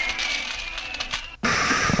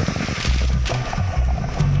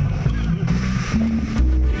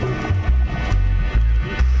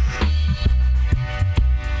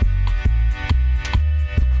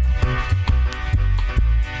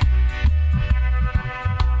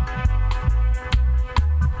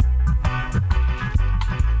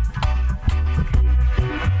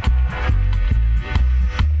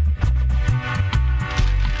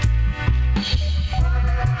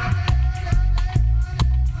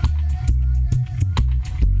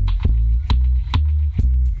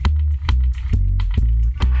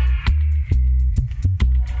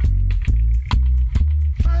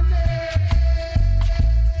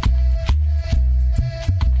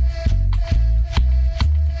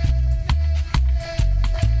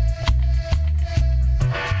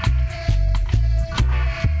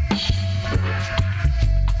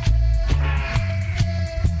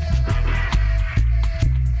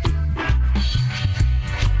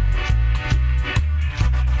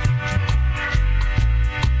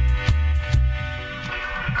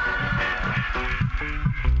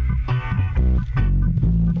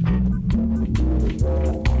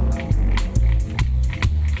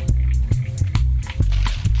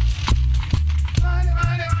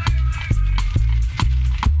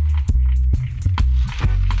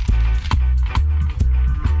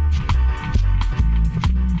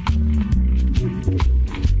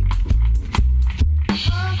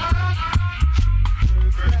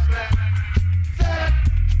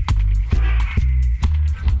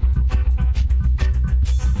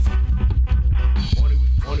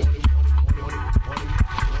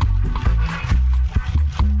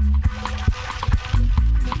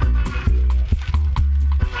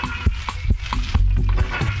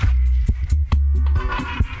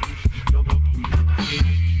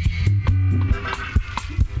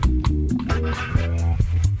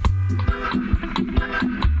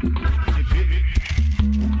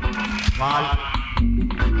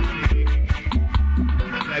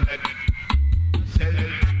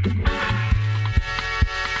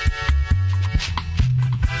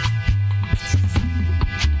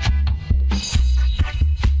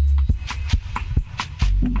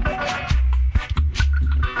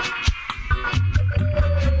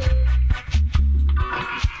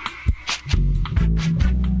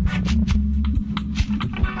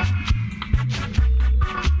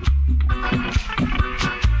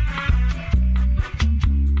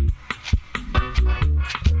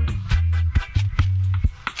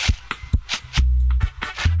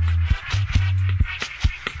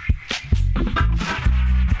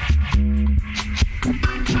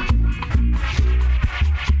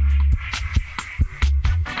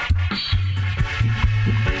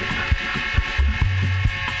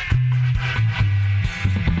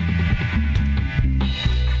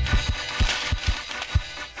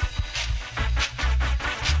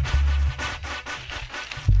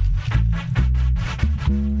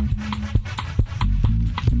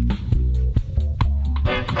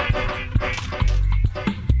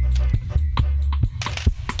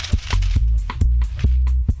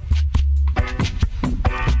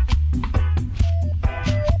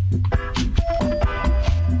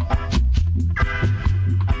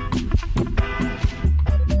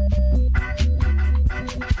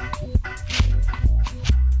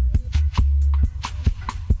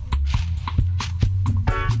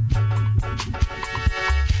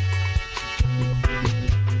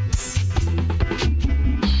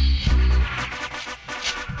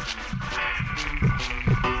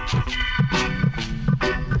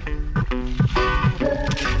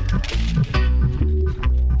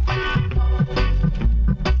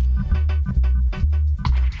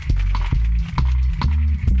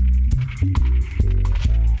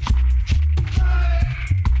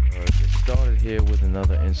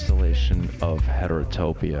 installation of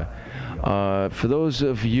Heterotopia. For those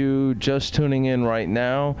of you just tuning in right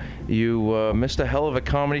now, you missed a hell of a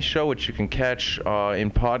comedy show, which you can catch in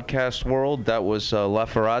podcast world. That was La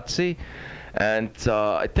Ferrazzi. And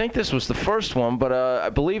I think this was the first one, but I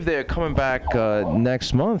believe they're coming back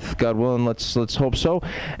next month, God willing. Let's hope so.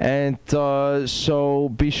 And so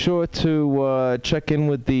be sure to check in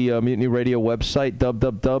with the Mutiny Radio website,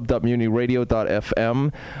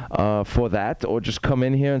 www.mutinyradio.fm, for that, or just come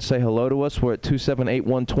in here and say hello to us. We're at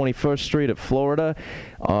 2781 21st Street at Florida,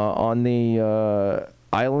 on the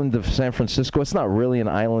island of San Francisco. It's not really an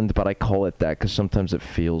island, but I call it that because sometimes it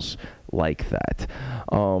feels like that.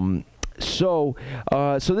 So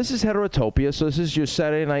this is Heterotopia. So this is your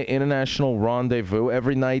Saturday night international rendezvous.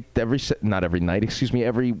 Every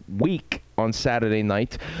week on Saturday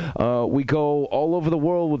night, we go all over the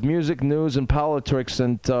world with music, news, and politics,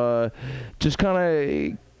 and just kind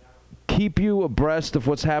of keep you abreast of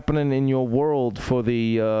what's happening in your world for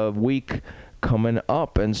the week coming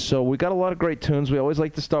up. And so we got a lot of great tunes. We always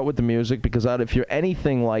like to start with the music because if you're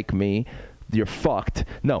anything like me, you're fucked.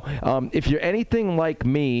 No, if you're anything like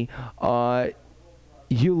me,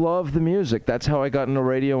 you love the music. That's how I got into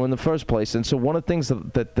radio in the first place. And so one of the things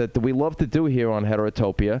that we love to do here on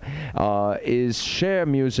Heterotopia is share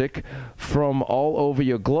music from all over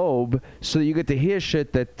your globe so that you get to hear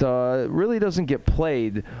shit that really doesn't get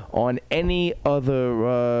played on any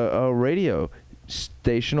other radio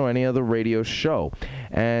station or any other radio show.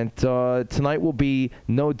 And tonight will be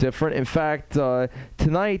no different. In fact,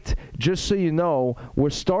 tonight, just so you know, we're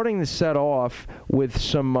starting the set off with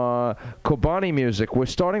some Kobani music. We're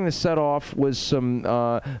starting the set off with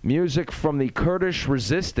some music from the Kurdish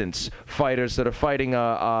resistance fighters that are fighting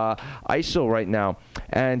ISIL right now.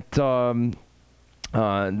 And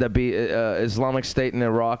that'd be Islamic State in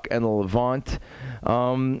Iraq and the Levant.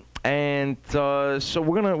 And so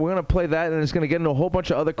we're gonna play that, and it's gonna get into a whole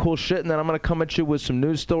bunch of other cool shit, and then I'm gonna come at you with some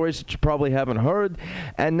news stories that you probably haven't heard,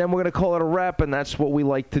 and then we're gonna call it a wrap, and that's what we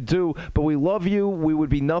like to do. But we love you. We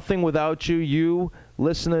would be nothing without you. You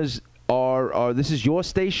listeners are this is your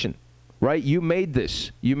station, right? You made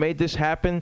this. You made this happen.